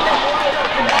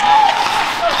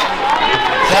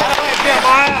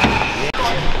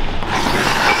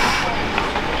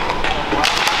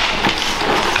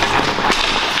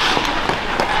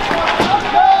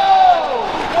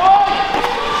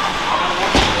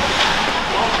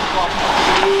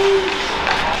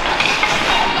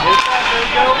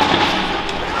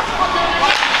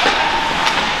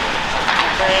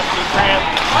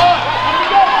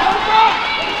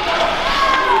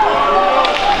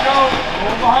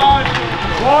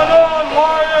 One on,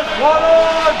 Warriors, one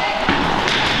on!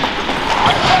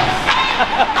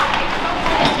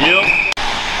 Yep.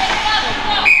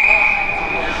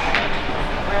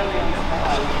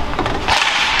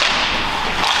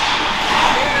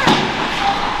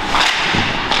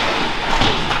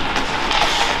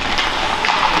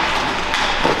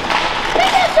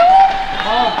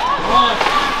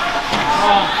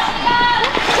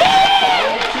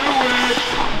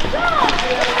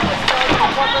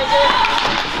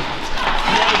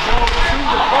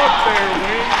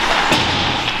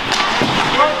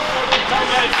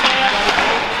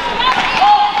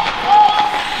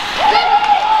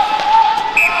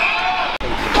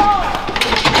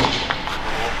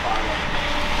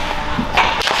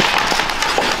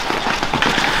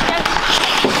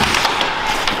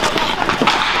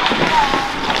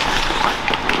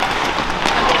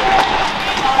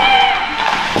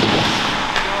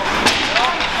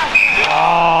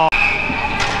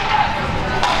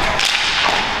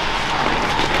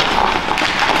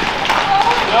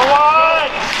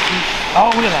 Oh,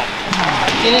 look at that.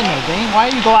 Get in there, Dane. Why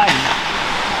are you gliding?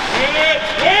 Hit it!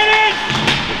 Hit it!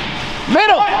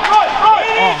 Middle! Right!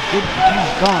 Oh, good.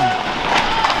 He's gone.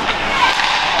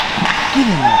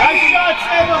 Get in there. Nice shot,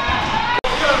 Sam!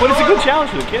 But it's a good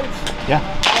challenge for the kids. Yeah.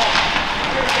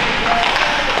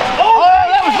 Oh,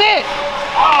 that was it!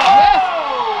 Yes.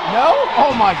 No?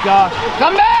 Oh my gosh.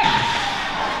 Come back!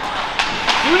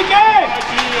 Do it again!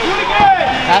 Do it again!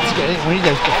 That's good. We need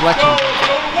those deflections.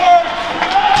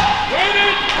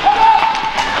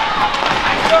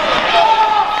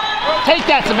 Take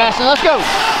that, Sebastian. Let's go.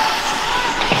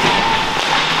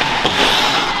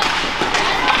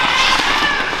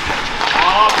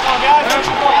 Oh, come on, guys.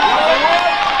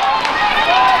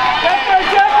 Get there,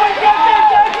 Declan! Get there,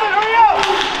 Declan! Hurry up!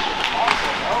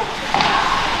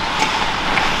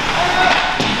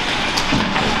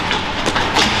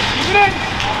 Keep it in.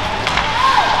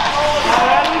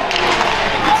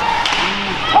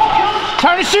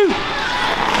 Turn and shoot.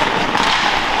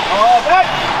 Oh, back.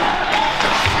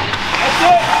 That's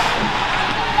it.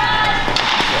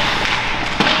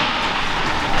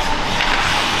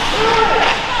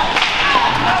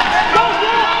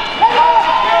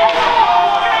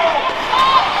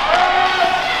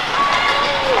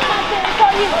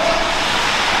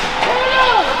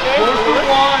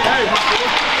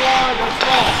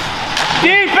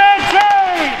 Defense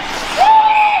change!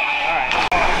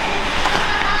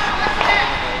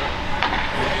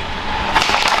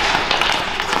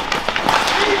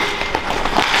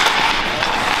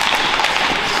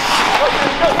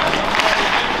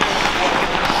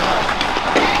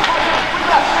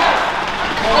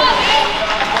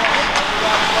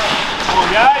 Come on,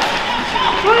 guys.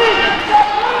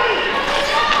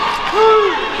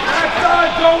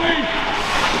 Backside, Joey!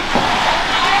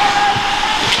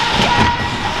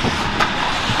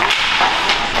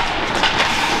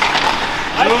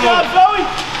 Nice job, Zoe!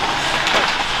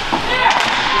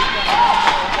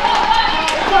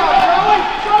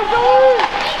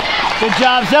 Good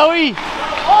job, Zoe.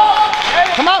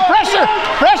 Come on, pressure,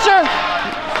 pressure.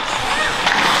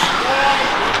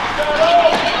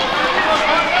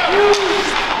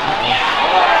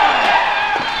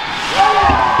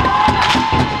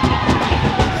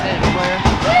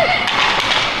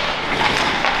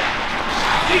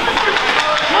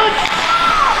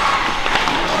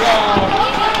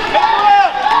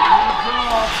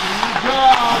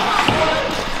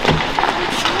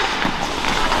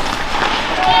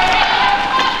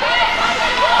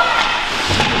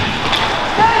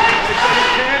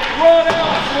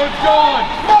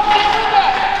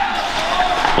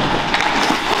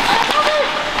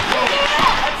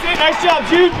 Nice job,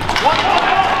 Jude.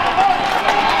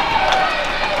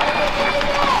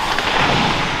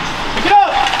 Pick it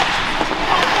up.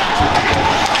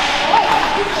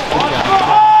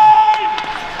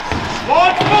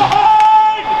 Watch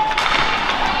behind!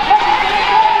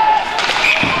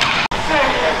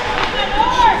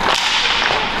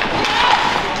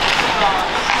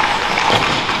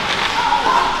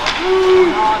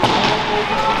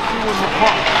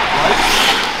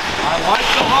 I like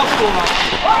the hustle now.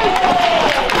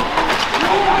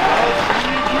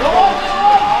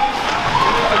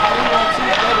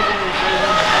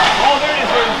 Oh, there it is.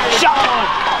 Shot.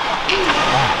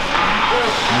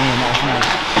 Man, that was nice.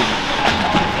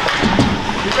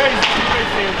 Get ready,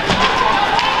 Sam.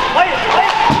 Play it, play it.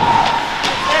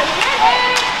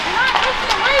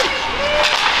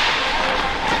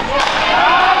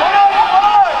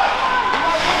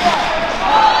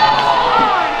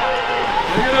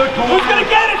 Who's gonna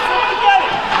get it? Someone get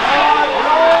it!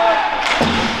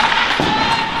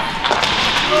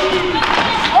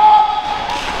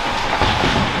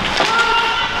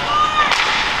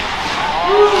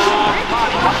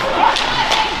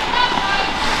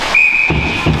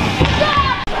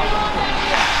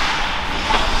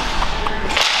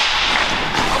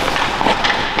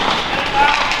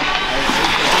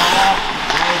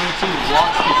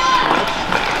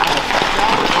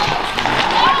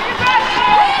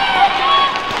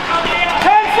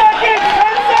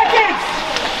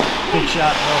 Good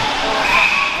shot, bro.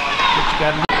 What you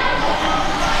got?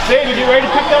 David, get ready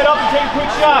to pick that up and take a quick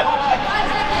shot.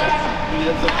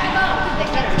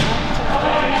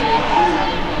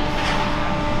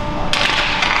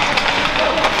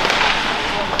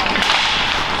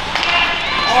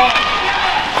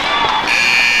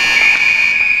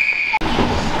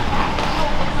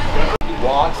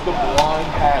 Watch the blind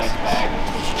passing.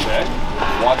 Okay?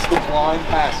 Watch the blind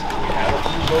passing. We had a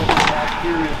few moves in that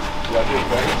period. You got to do a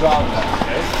better job of that,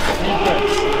 okay?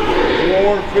 Defense.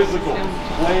 More physical.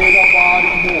 Play the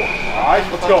body more. Alright,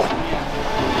 let's go.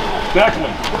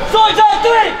 Declan. Swords on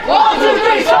three! 1, 2,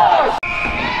 3, swords!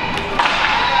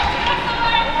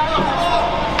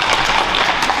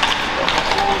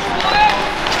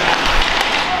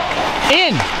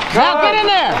 In! Now get in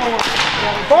there!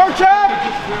 Bar check!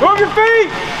 Move your feet!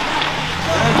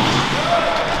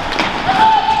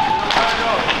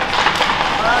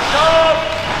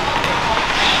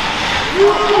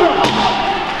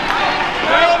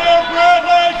 Down there,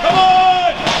 Bradley! Come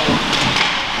on!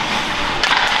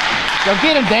 Go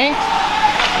get him, Dane.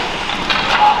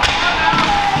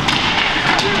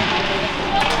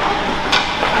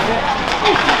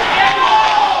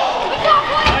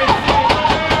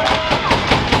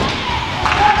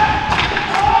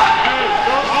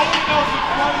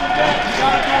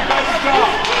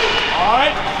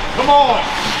 Alright, come on.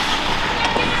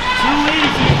 Too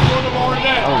easy in front of our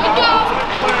net.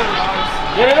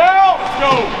 Get it out. Let's go.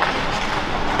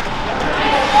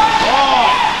 Come on.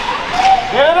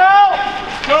 Get it out.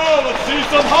 Let's go. Let's see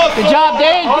some hustle. Good job,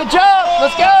 Dane. Good job.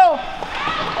 Let's go.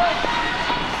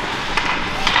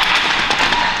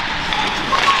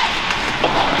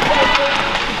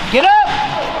 Get up.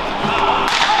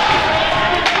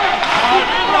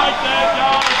 Right there,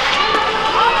 guys.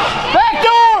 Back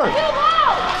door.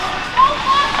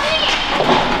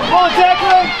 Come on,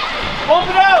 Declan! Bump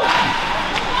it out!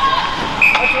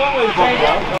 That's one way to bump it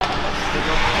out.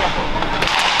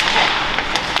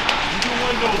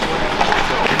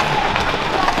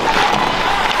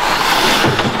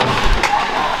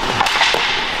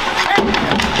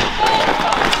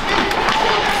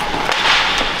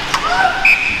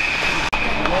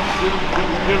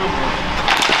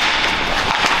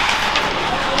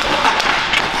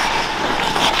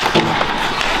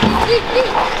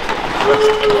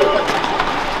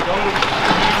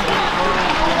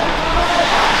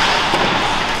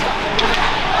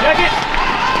 Check it!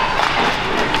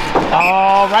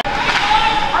 All right.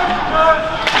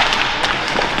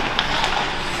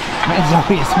 Man,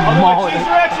 Zoe is mauling. Change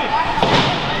direction!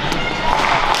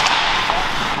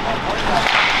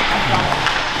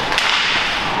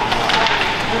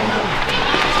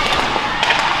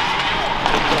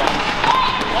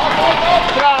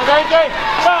 Get out, AJ!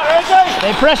 Get out, AJ!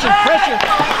 Hey, pressure, pressure.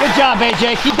 Good job,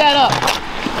 AJ. Keep that up.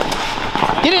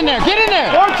 Get in there, get in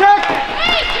there. One check!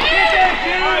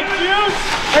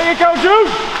 There you go,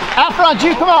 Jude! Out front,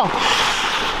 Jude, come on. That's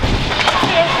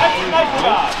a nice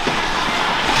job.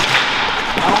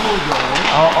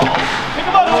 Pick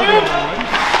him up, Jude!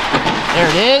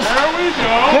 There it is. There we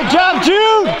go. Good job,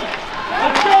 Jude.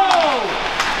 Let's go.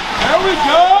 There we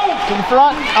go. To the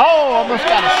front. Oh, almost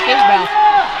got a skate bounce.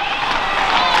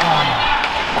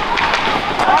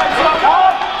 All right, so,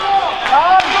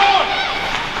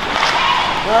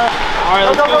 right,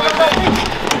 let's go.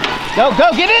 Go,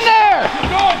 go, get in there! Keep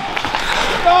going.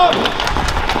 Keep going.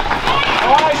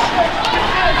 All right.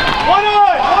 One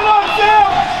on, Sam.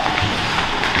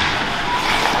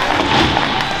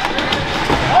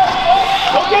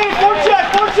 Okay, forecheck.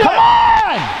 Come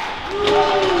on!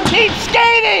 Keep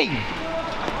skating!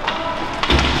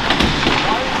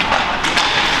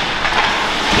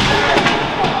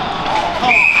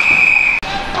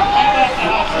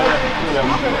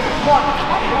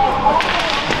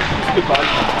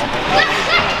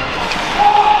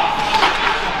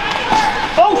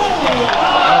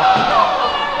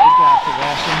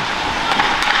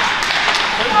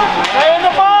 Stay in the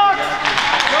box.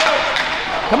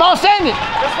 Come on, send it!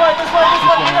 This way. Stay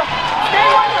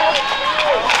right there.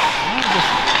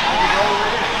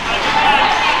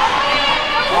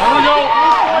 Here we go.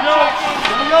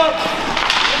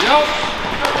 Yep.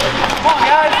 Come on,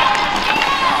 guys.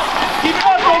 Keep it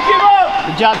up, keep up.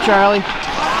 Good job, Charlie.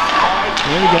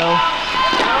 Here we go.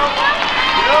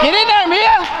 Get in there,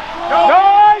 Mia!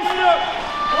 Guys.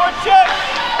 One check.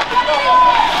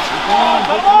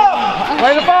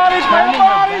 Play the body, Turning her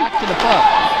back to the puck.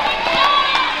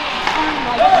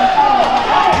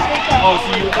 Oh, so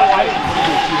you...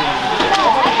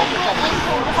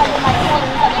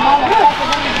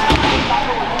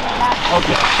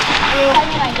 Okay.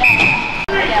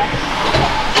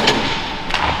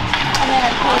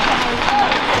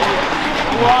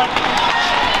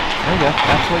 There you go.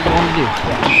 That's what you want to do.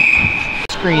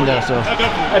 Screen though, so.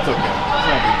 That's okay. It's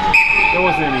not a big deal. There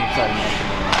wasn't any exciting action.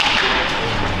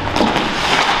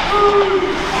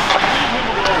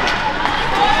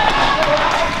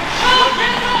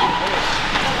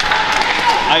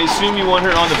 I assume you want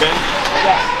her on the bench?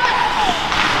 Yes.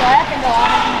 So I can go on.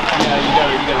 Yeah, you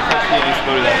gotta touch the ice,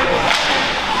 go to that door.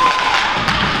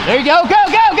 There you go, go,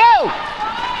 go, go!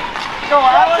 Go,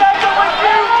 Alan.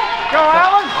 Go,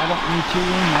 Alan. I don't need to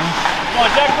in there. Come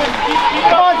on, Declan, keep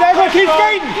Come on, Declan, keep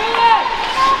skating.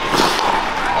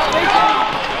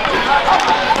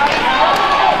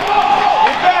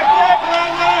 Get back,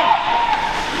 Declan.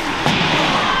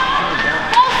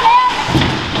 Go, Sam.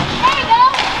 There you go.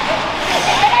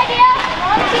 Good idea.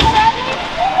 On to the ready.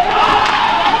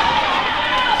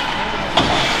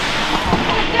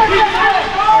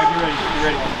 Alright, you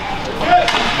ready.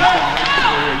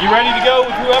 You ready to go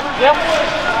with whoever? Yep.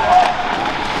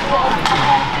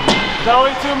 It's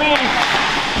only 2 meetings.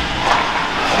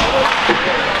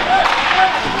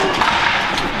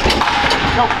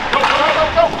 Go.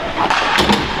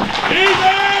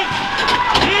 Even!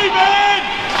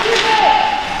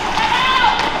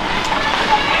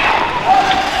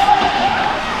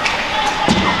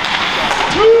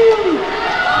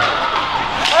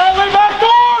 Early back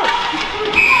door!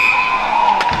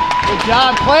 Good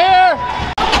job, Claire!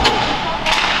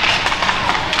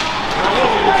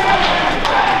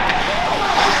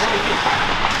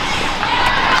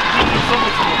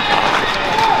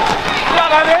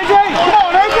 Come on, AJ! Come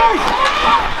on, AJ!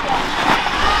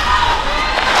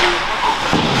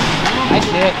 Nice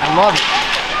hit. I love it.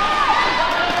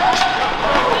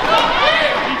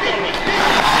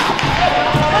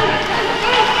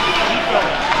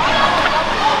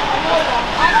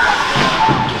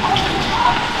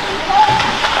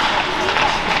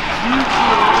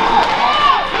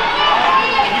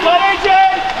 You got AJ!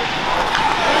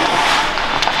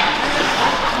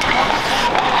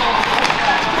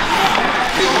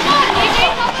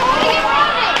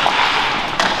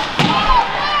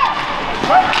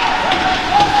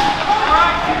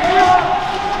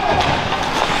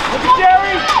 Look at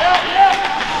Jerry!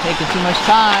 Taking too much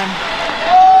time.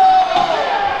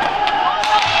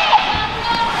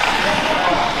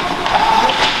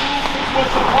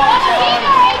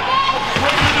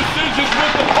 Decisions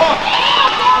with the puck.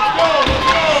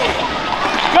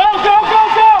 Go!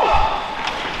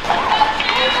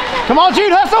 Come on,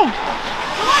 Jude, hustle!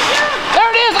 There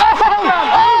it is!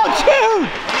 Oh, Jude!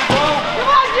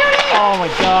 Oh my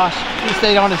gosh. He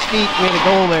stayed on his feet. We had a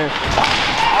goal there.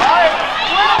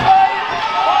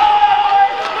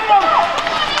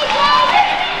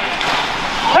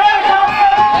 Hey,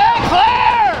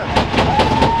 Claire!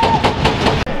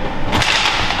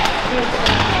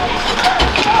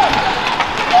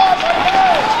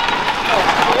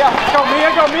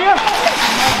 Go, Mia!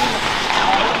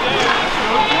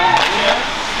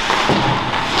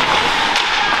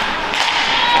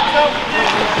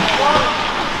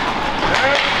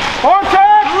 More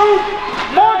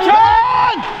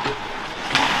check!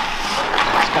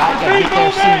 Scott got to get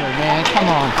there sooner, man. Come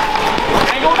on.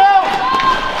 Angle down!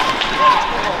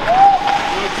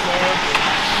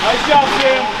 Nice job,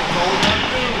 Sam.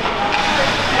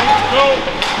 Go!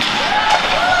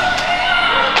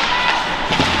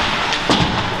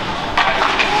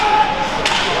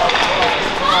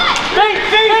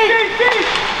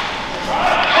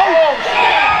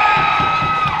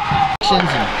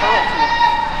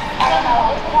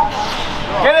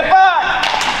 Get it back!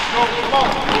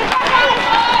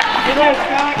 Get there,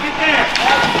 Scott, get there!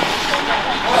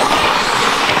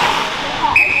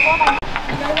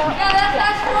 Yeah,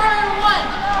 that's 4-1.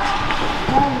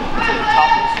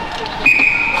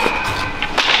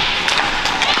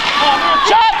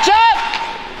 Chop, chop!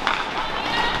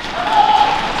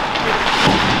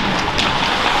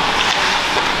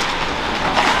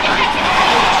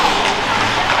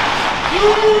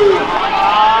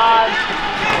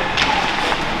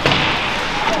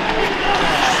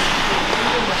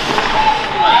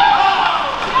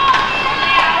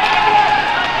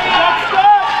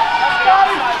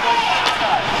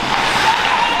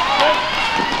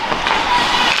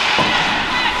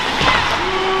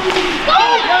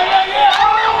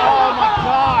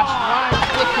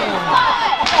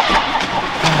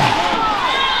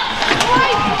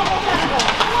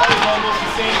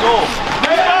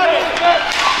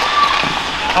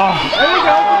 There you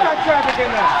go, we got traffic in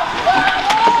there.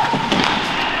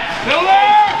 Still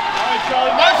there! All right,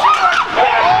 Charlie, nice work.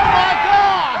 Oh my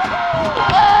gosh!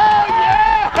 Oh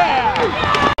yeah!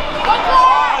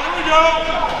 Here we go.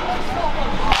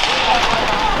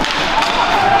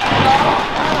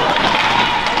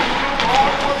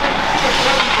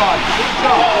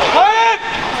 Play it!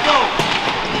 Let's go.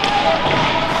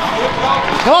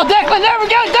 Come on, Declan! There we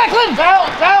go, Declan!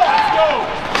 Out, out! Let's go.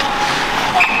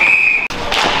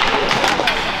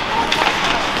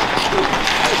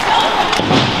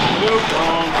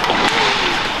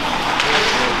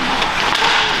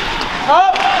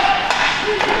 Up!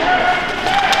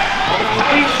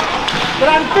 Get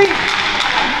on feet!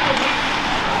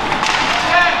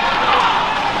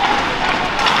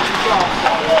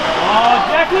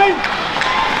 Declan!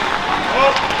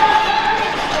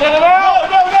 Get it out!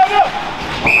 No, no, no!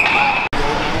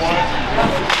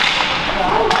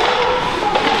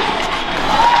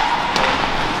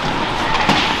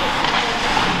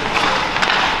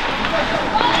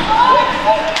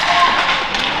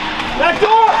 Back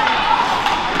door!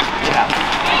 Yeah.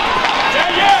 Yeah,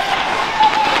 yeah!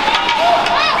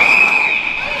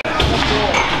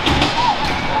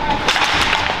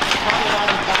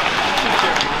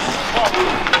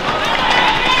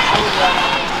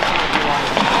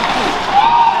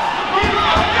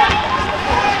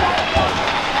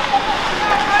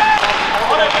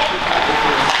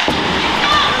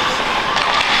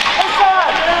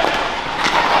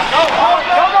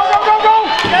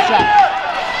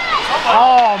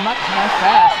 Oh, nice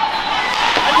pass.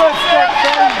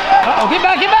 Uh-oh, get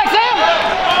back, Sam!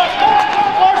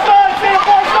 Far side, Sam,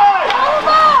 far side!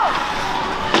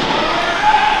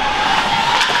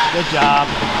 Good job.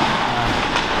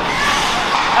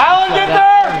 Alan, get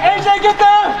there! AJ, get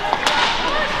there!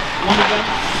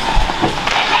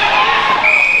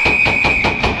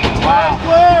 Wow.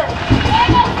 Clear!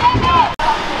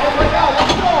 Hey, wait out,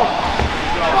 let's go!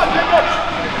 Come on, take it!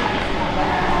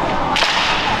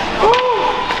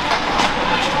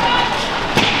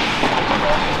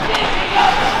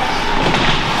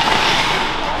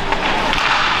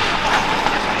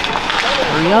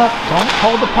 Hurry up, don't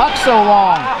hold the puck so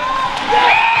long.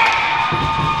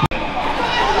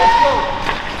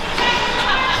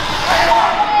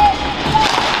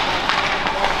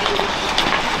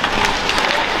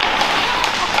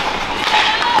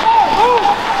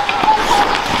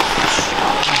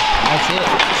 That's it.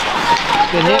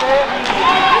 Good hit.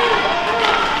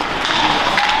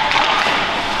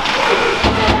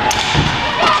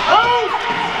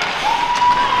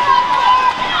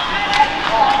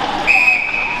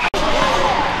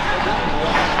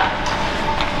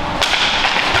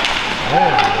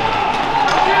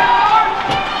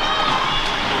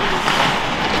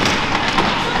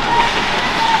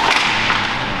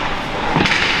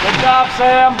 Good job,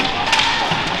 Sam.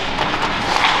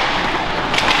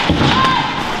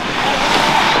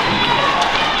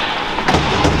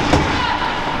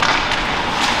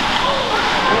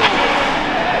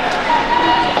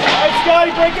 All right,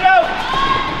 Scotty, break it out.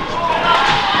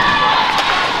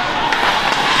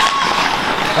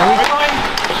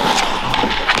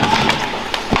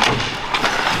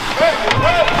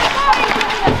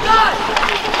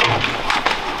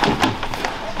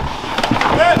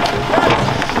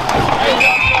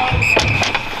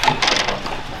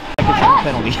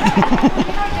 Penalty.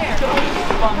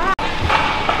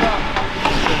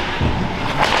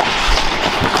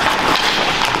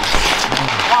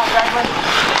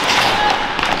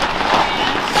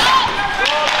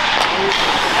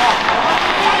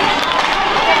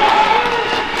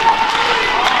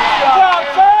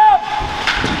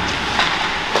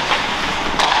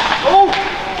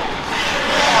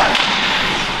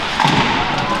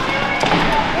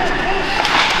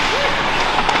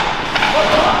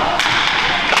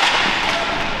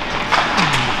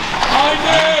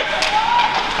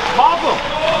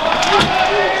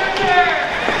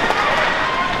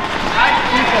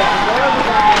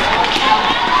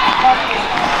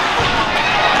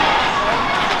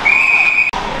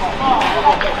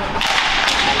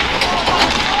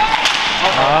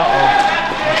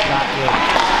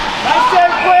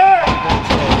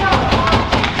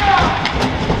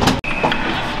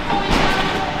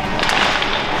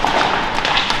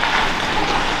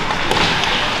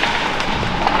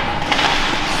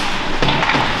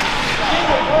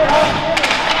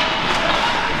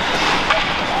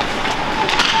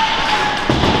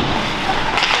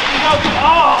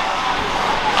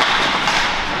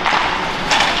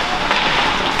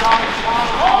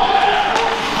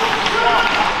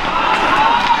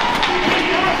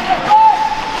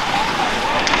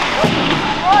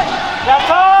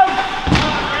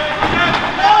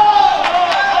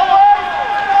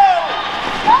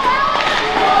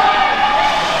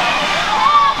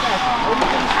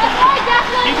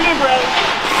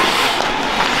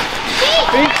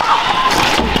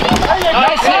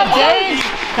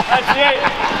 That's it.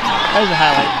 There's a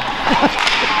highlight.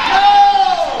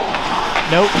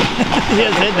 Nope. He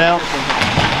has hit now.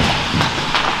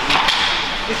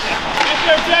 Get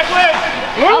there, Jacqueline.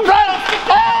 Up front.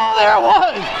 Oh, there it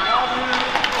was.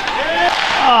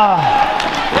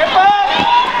 Rip up.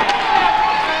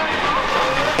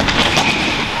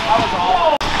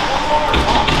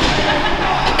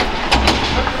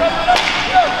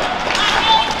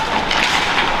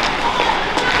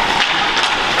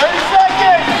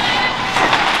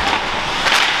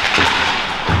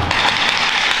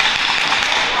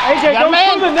 AJ, Got a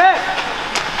man. Through the net.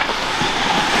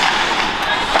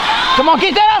 Come on,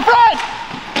 get that up front.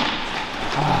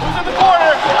 Who's in the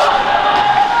corner?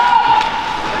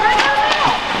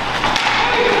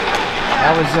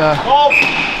 That was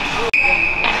Oh.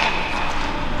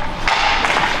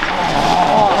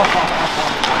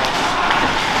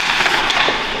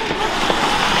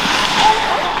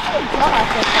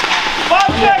 Five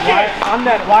seconds. On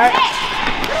that wire.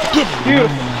 get it.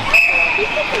 Beautiful.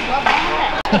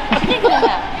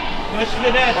 Push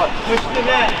the net. Push the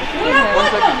net.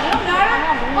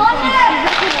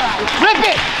 Rip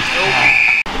it.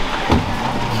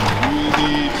 We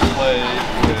need to play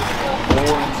with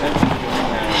more intensity than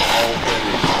we have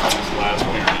already on this last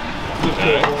period.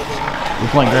 Okay?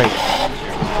 You're playing great.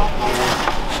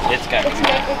 It's got to be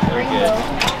very good.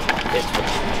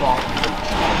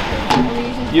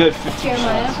 You had 15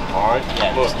 shots. Alright,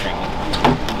 Yeah, look. just drink it.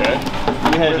 Okay?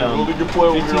 You had Really good play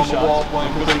over here on the wall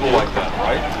playing physical like that,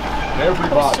 right? And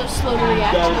everybody. So slow to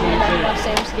react to the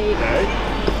same skate. Okay?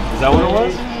 Is that what it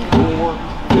was? More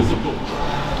physical.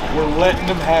 We're letting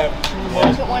them have too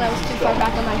much. But when I was too far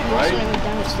back on my heels when I went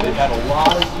down the They've slope. had a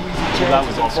lot of easy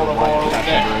chances in front of our own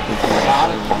net.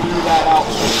 Gotta clear that out.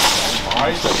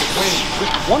 Alright, so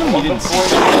One of them you didn't see.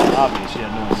 Obvious,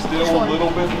 yeah, no. still a little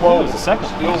bit low. The second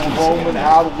Still roaming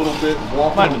out a little bit,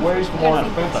 walking away from our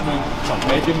defensemen,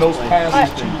 making those passes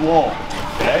too long.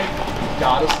 Okay?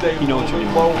 Gotta stay a little bit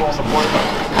low on the play.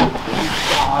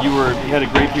 You had a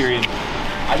great period.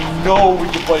 I know we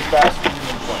can play faster than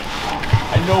you play.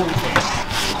 I know we can.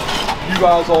 You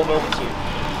guys all know it too.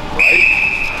 Right?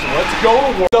 So let's go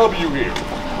to W here.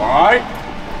 Alright?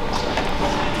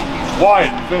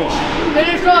 Wyatt, finish.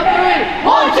 Finish on 3.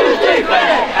 1, 2, 3,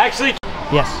 finish! Actually,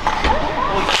 Yes.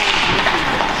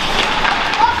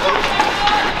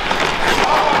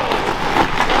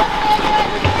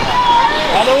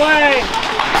 all the way.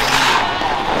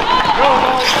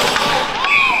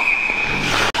 Go,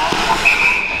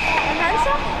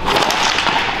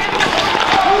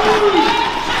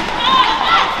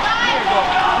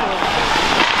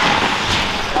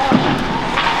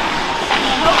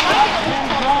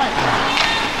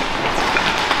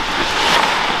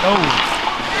 Oh.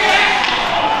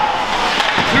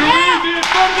 Too easy in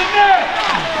front of the net.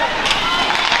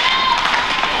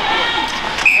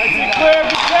 That's it, clear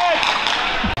the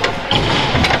set.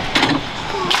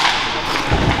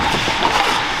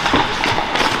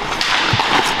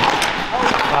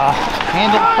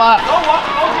 Handle the puck. Go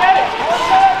get it.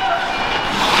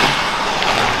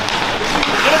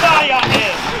 Get a body on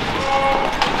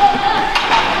this.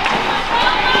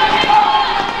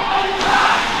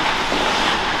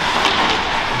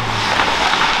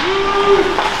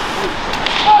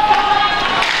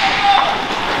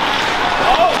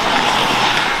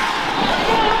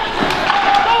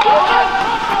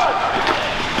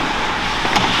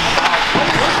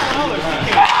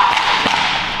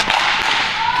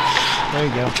 There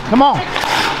you go. Come on.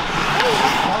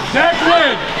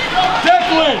 Declan!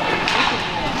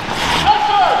 Declan!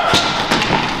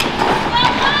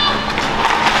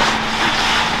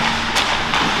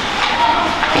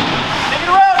 Take it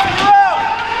around, take it around.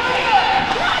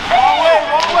 Wrong way,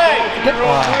 wrong way. There we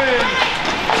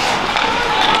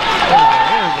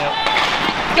go.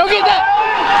 Go get that.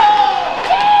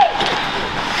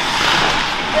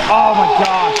 Oh my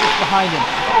gosh, it's behind him.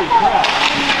 Holy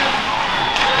crap.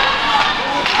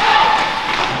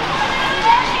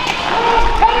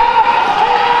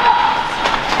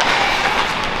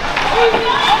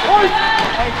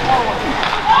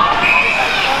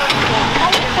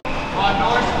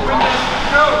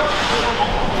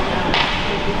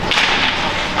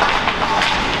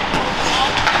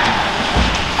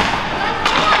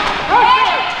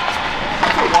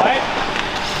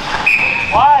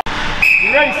 Why?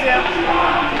 You ready, Sam?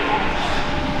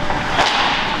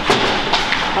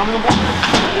 Coming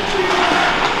aboard.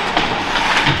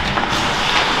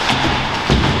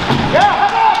 Yeah,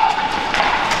 come on!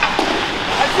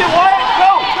 That's it, Wyatt.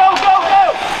 Go, go, go, go!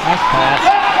 Nice pass.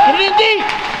 Get it in deep.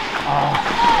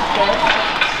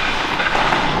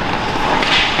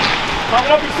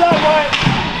 Coming up your side, Wyatt.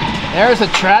 There's a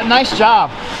trap. Nice job.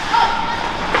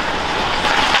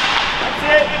 That's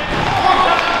it.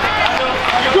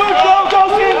 Good, go, go,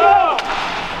 Steve, go.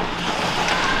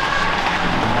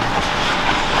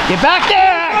 Get back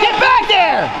there! Get back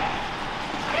there!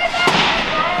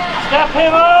 Step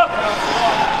him up.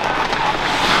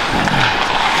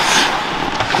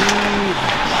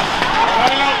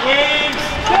 Spread out, wings!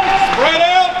 Spread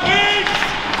out, wings!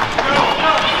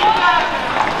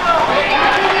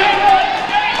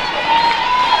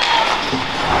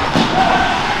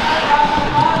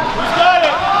 Who's got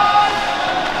it?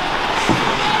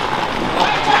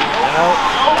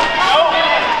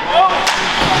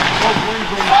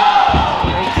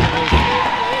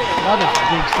 Another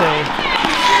big save.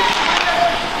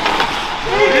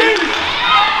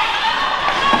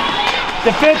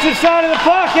 Defensive side of the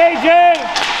puck, AJ.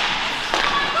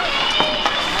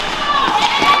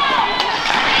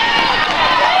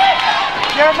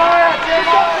 Jeremiah.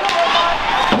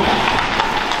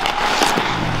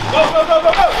 Go, go, go,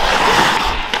 go, go.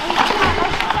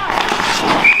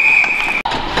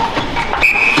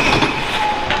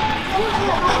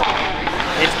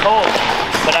 It's cold,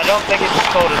 but I don't think it's as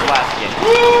cold as last game.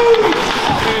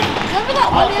 Remember that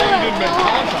one year?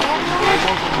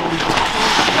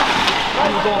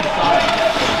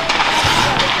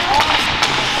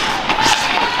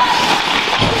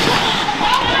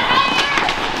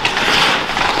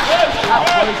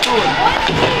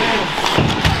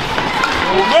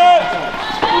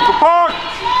 Park.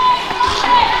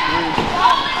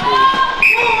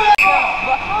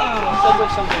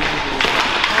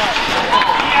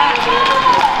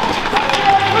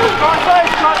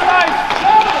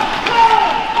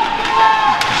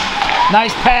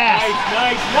 Nice pass.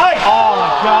 Nice. Oh my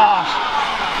gosh.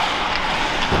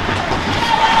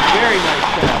 Very nice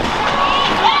pass.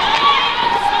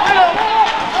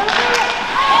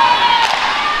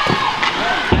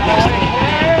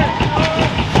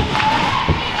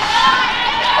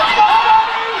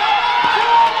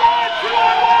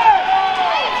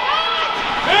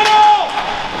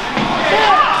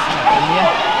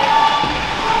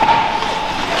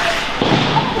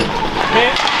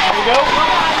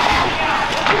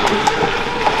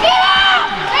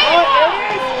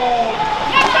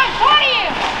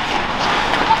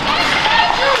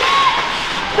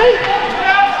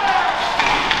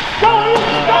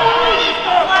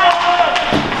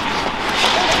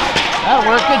 That'll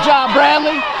work. Good job,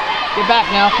 Bradley. Get back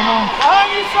now. Come on.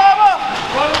 Behind you, Saba!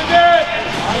 Run with it!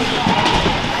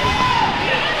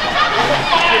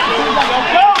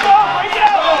 Go, go! Break it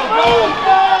out! Go!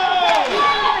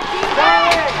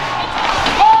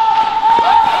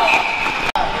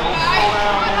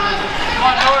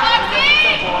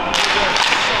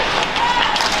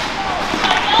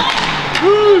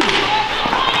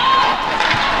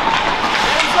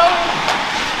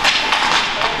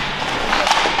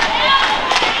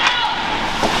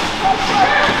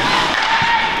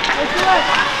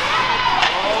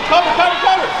 Cover!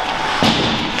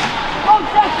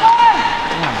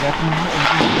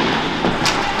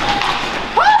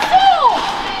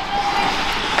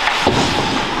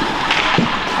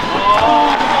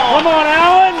 Come on,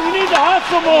 Alan! You need to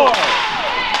hustle more!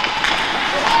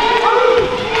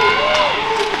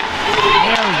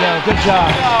 There we go. Good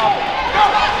job.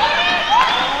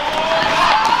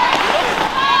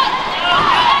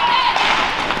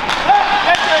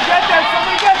 Get there!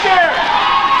 Somebody get there!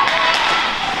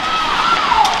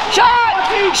 Shot!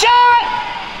 Shot!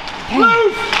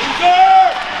 Loose! There!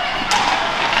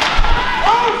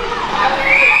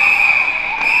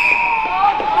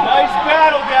 Nice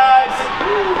battle, guys!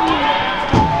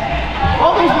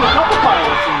 Well, there's been a couple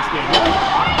pilots in this game, right?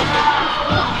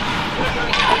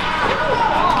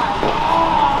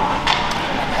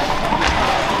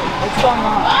 What's going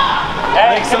on?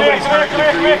 Hey, come here! Get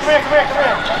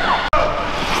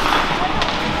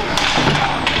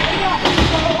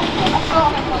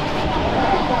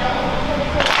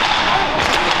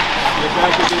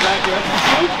back,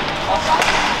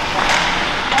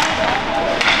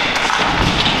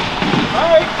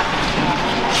 Alright.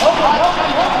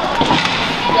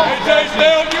 AJ,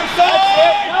 stay on your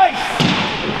side! Nice!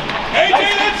 AJ,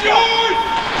 that's yours!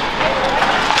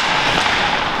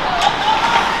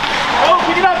 Go,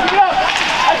 pick it up!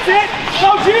 That's it! Go,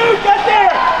 Jude! Get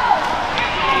there!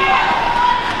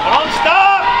 Don't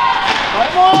stop!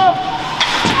 Right off!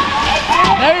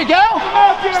 There you go.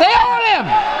 Stay on him.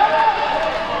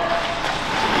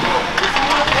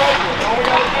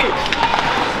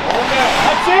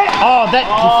 That's it! Oh, that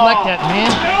deflect that,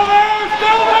 man.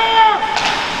 Still there!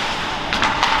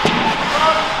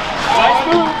 Nice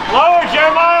move! Lower,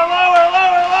 Jeremiah! Lower!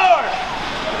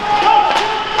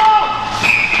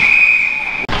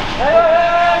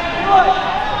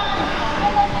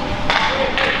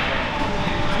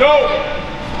 Go!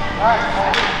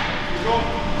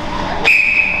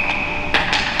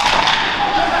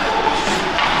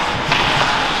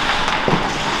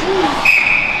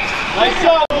 Nice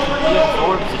shot.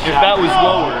 If that was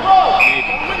lower,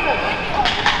 maybe.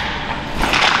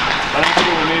 I don't think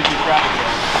it would have made you traffic.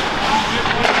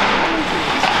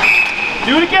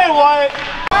 Do it again, Wyatt.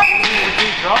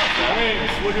 Wings,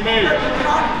 look at me.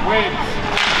 Wings.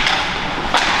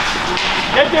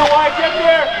 Get there, Wyatt, get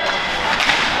there.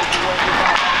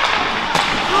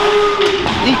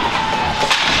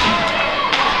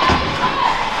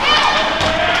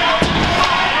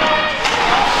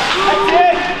 That's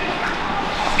it.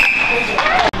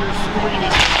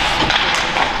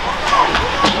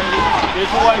 Here's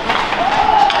the Wyatt.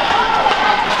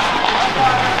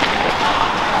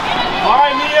 All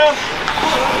right, Mia.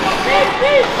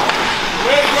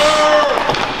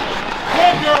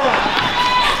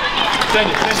 Send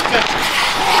it, send it, send it.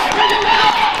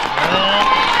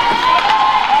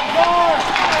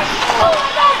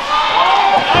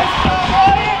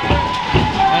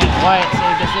 And Wyatt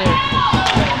saved us there.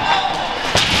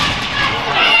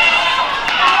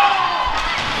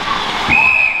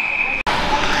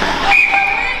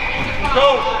 Go!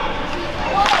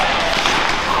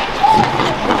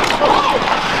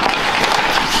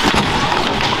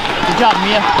 Good job,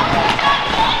 Mia.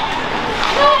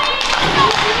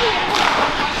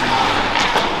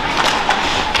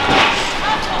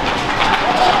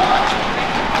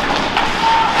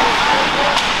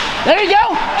 There you go!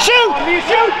 Shoot! Mia,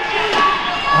 shoot!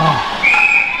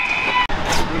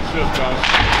 Good shift, guys.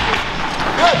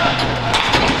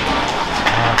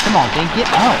 Come on, Dink, get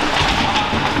out.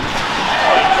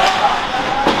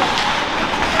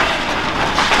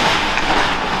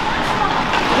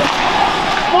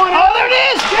 Oh, there it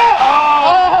is!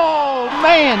 Oh,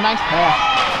 man, nice pass.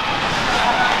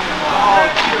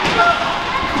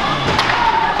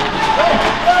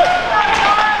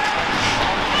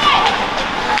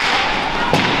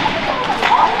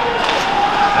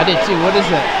 I did too. What is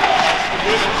that?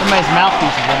 Somebody's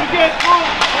mouthpiece is that.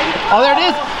 Oh, there it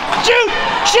is. Shoot!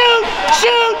 Shoot!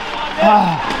 Shoot!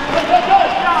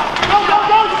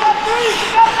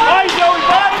 Nice, Joey,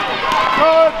 got it.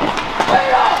 Good!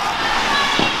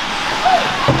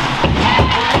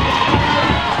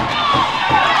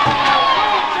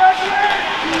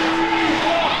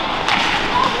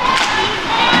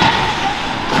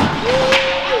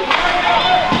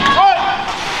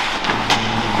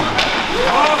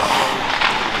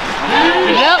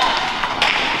 Yep.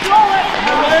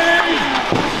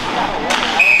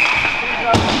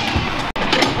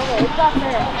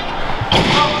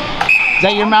 Is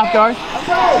that your mouth guard?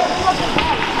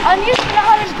 I'm used to the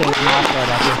 100. Stay with your mouth guard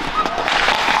out here.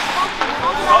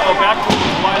 Uh-oh, back to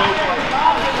wide open.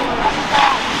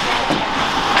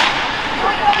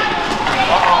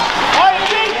 Uh-oh. Wyatt,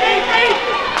 beat, beat, beat!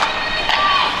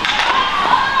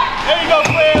 There you go,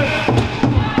 Claire.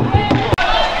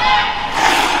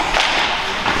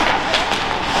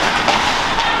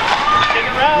 Take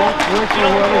it around. Look for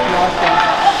whoever's lost that.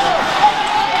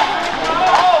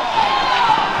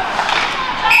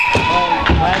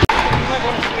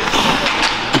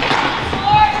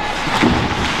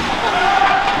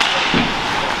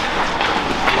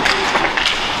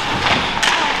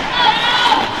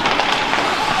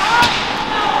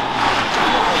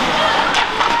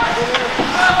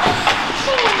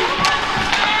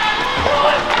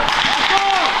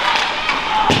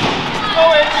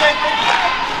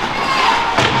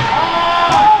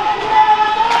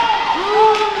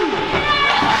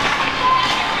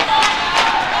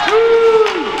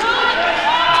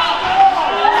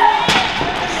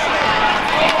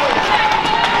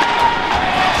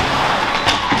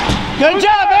 Good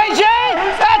job, AJ!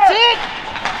 That's it!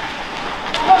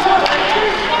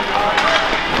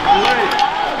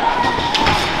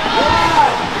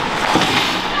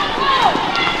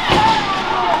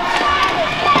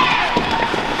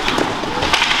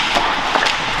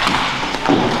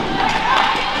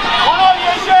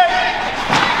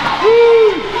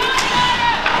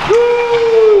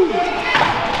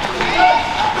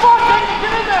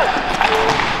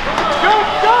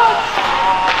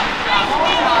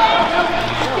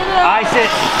 Ice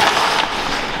it.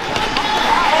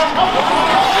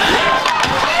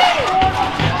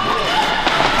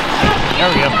 There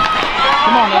we go.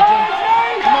 Come on, AJ.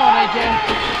 Come on, AJ.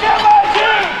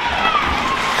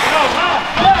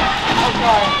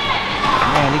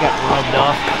 Man, he got rubbed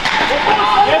off.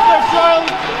 Get there, Charlie.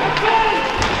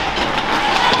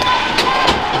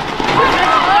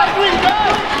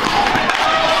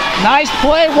 Nice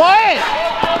play, Wyatt.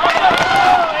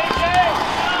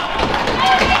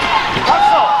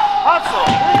 Hustle,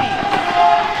 hustle.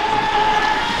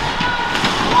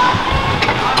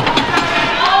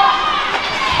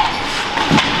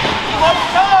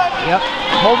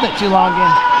 holding it too long again.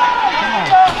 Come on.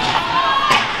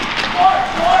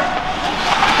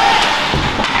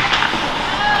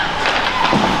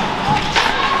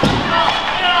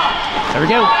 There we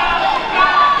go.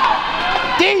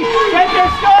 Deep. Get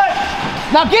there, Scott.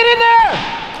 Now get in there.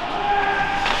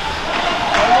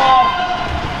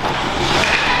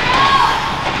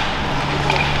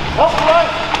 Help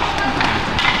right.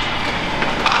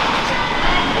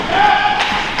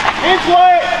 Inch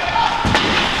way.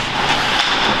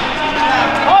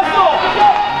 Hustle.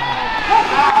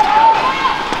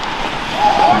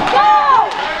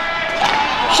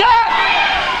 Shot.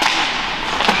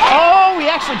 Oh, we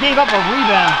actually gave up a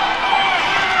rebound.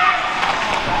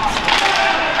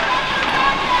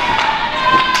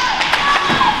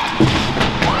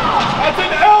 That's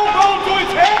an elbow to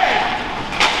his head.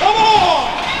 Come on.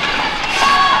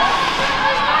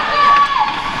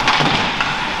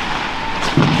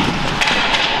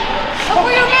 Look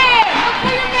for your man! Look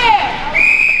for your man!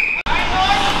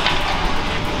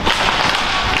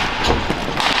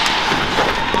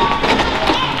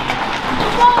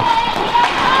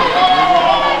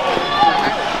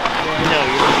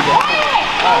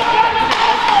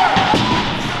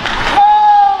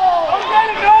 I'm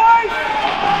getting noise.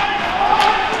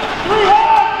 3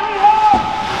 hard.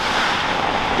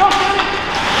 Go, Kenny.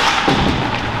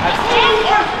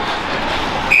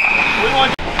 We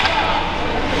want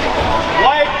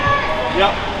White.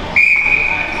 Yep.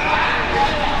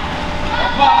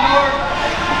 Come on, Norse.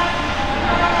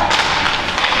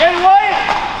 Hey, White.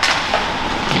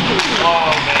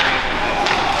 Oh, man.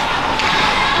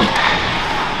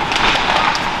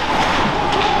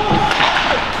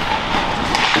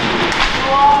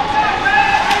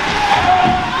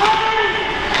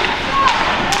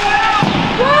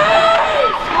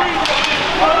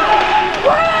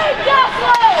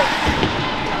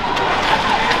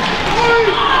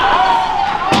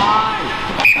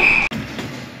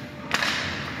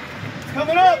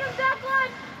 Coming up.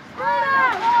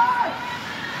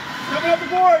 Coming up the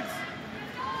boards.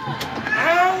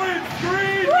 Allen,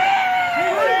 green.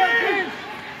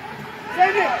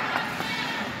 Send it.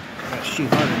 Gotta shoot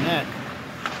harder than that.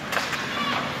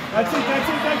 That's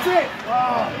it.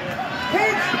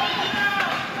 Pinch.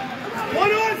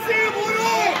 One on, Sam, one on.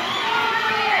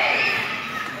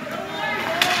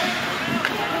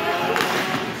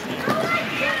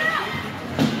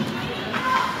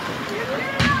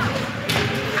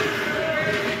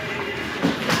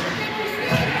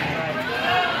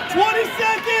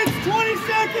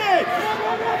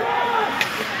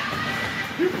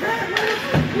 You can't lose.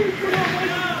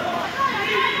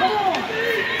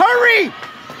 Hurry!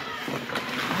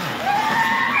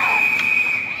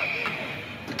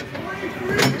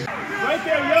 Right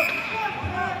there, yep.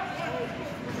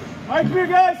 All right, come here,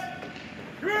 guys.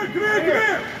 Come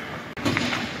here.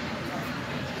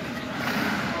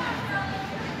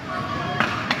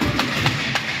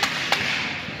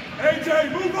 AJ,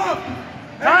 move up.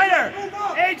 Tighter! Move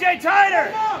up. AJ, tighter!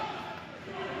 Move up.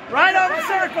 Right on the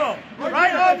circle!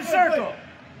 Right on the circle!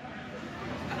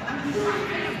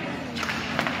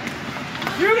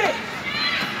 Shoot it.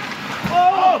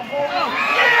 Oh!